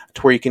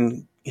 to where you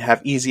can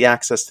have easy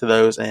access to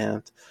those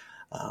and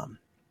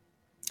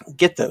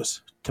get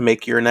those to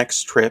make your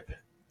next trip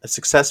a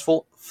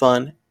successful,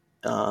 fun,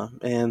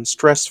 and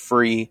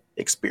stress-free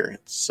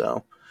experience.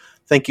 So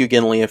thank you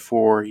again, Leah,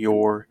 for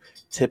your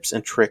tips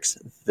and tricks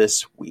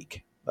this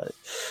week. But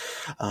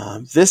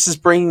this is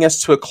bringing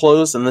us to a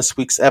close in this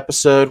week's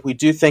episode. We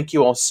do thank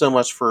you all so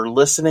much for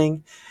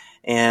listening.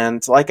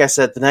 And like I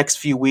said, the next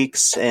few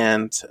weeks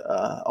and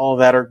all of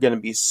that are going to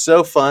be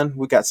so fun.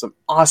 We got some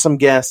awesome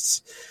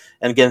guests.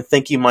 And again,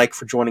 thank you, Mike,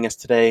 for joining us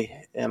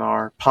today in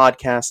our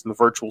podcast in the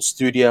virtual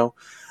studio.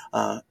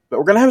 But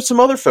we're going to have some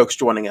other folks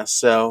joining us.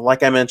 So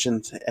like I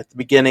mentioned at the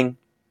beginning,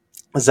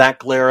 Zach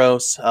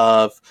Glaros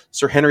of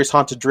Sir Henry's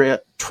Haunted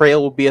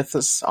Trail will be with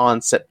us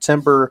on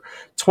September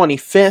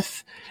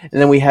 25th. And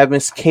then we have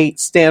Miss Kate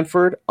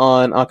Stanford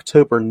on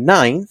October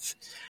 9th.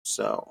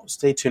 So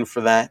stay tuned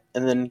for that.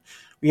 And then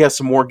we have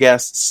some more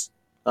guests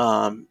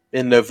in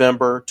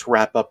November to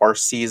wrap up our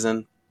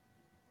season.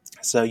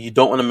 So you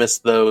don't want to miss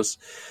those.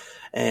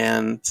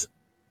 And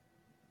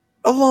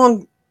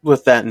along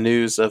with that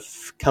news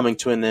of coming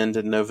to an end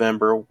in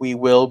November, we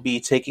will be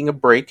taking a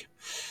break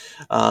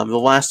the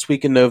last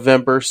week in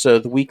November, so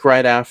the week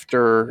right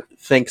after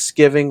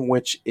Thanksgiving,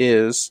 which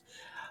is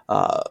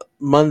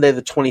Monday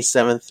the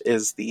 27th,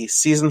 is the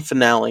season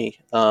finale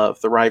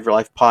of the Ride of Your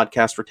Life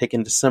podcast. We're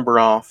taking December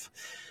off.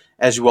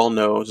 As you all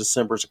know,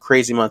 December is a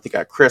crazy month. You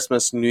got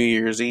Christmas, New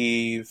Year's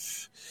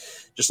Eve,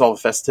 just all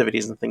the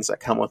festivities and things that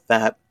come with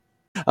that.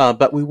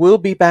 But we will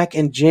be back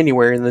in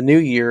January, in the new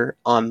year,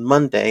 on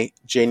Monday,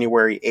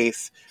 January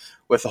 8th,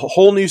 with a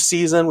whole new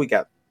season. We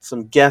got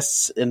some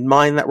guests in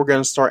mind that we're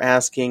going to start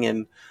asking,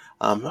 and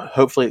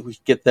hopefully we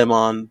can get them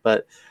on.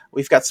 But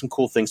we've got some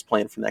cool things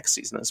planned for next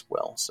season as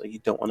well, so you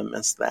don't want to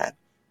miss that.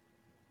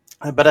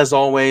 But as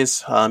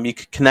always, you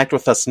can connect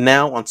with us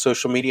now on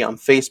social media, on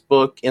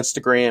Facebook,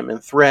 Instagram,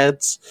 and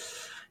Threads.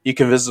 You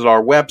can visit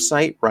our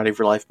website,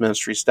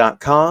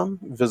 rideofyourlifeministries.com.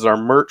 Visit our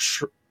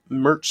merch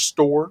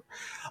store,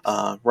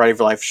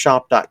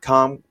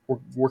 rideofyourlifeshop.com. We're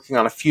working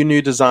on a few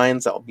new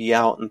designs that will be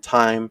out in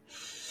time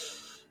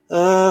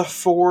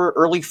for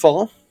early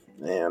fall,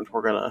 and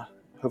we're going to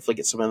hopefully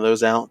get some of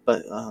those out.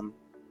 But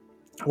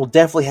we'll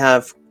definitely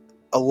have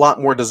a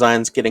lot more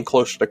designs getting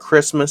closer to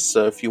Christmas,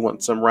 so if you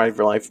want some Ride of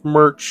Your Life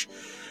merch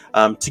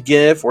to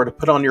give or to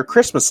put on your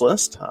Christmas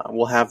list,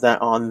 we'll have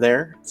that on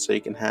there, so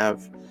you can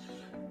have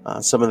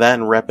some of that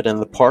and rep it in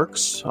the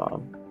parks,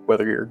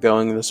 whether you're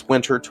going this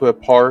winter to a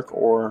park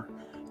or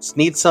just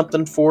need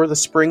something for the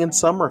spring and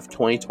summer of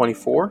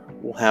 2024.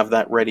 We'll have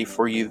that ready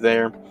for you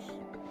there.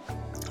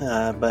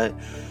 But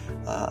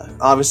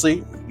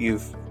obviously,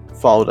 you've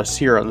followed us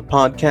here on the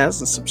podcast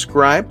and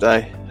subscribed.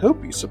 I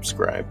hope you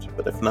subscribed,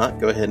 but if not,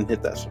 go ahead and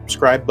hit that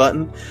subscribe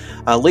button.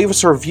 Leave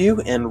us a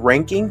review and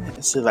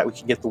ranking so that we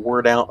can get the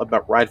word out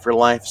about Ride for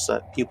Life, so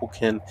that people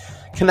can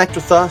connect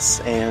with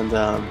us and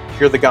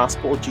hear the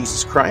gospel of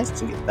Jesus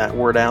Christ and get that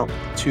word out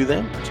to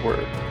them, to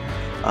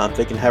where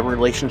they can have a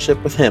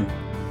relationship with Him.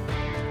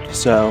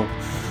 So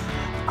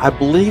I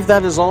believe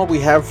that is all we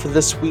have for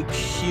this week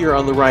here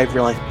on the Ride of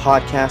Your Life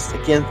podcast.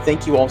 Again,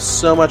 thank you all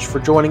so much for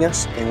joining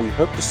us, and we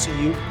hope to see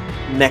you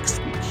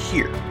next week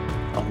here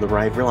on the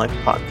Ride of Your Life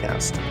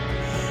podcast.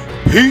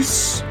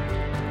 Peace!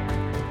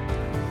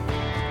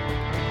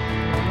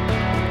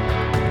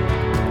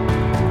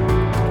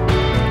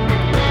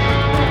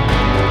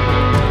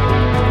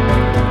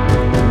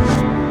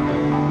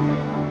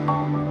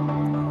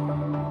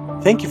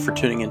 Thank you for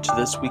tuning into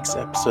this week's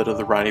episode of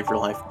the Ride of Your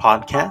Life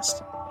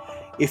podcast.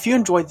 If you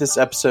enjoyed this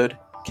episode,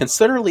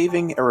 consider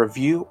leaving a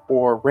review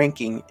or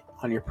ranking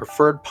on your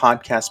preferred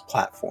podcast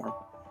platform.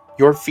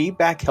 Your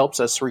feedback helps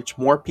us reach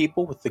more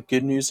people with the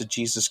good news of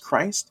Jesus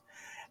Christ,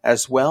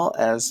 as well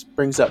as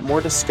brings up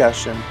more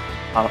discussion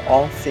on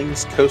all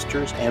things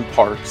coasters and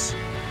parks.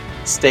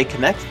 Stay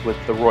connected with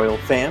the Royal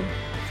Fam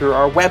through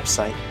our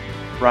website,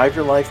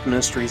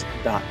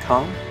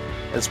 rideofyourlifeministries.com,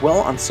 as well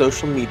on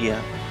social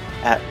media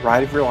at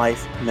Ride of Your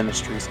Life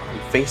Ministries on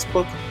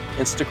Facebook,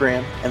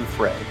 Instagram, and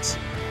Threads.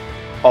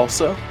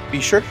 Also,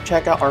 be sure to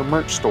check out our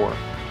merch store,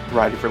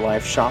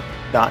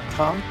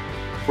 rideofyourlifeshop.com,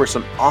 for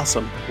some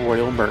awesome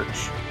Royal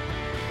merch.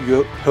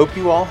 We hope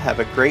you all have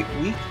a great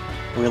week,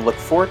 and we look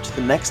forward to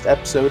the next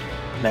episode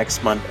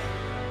next Monday.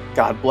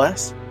 God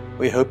bless.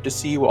 We hope to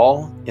see you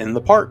all in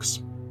the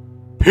parks.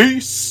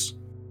 Peace!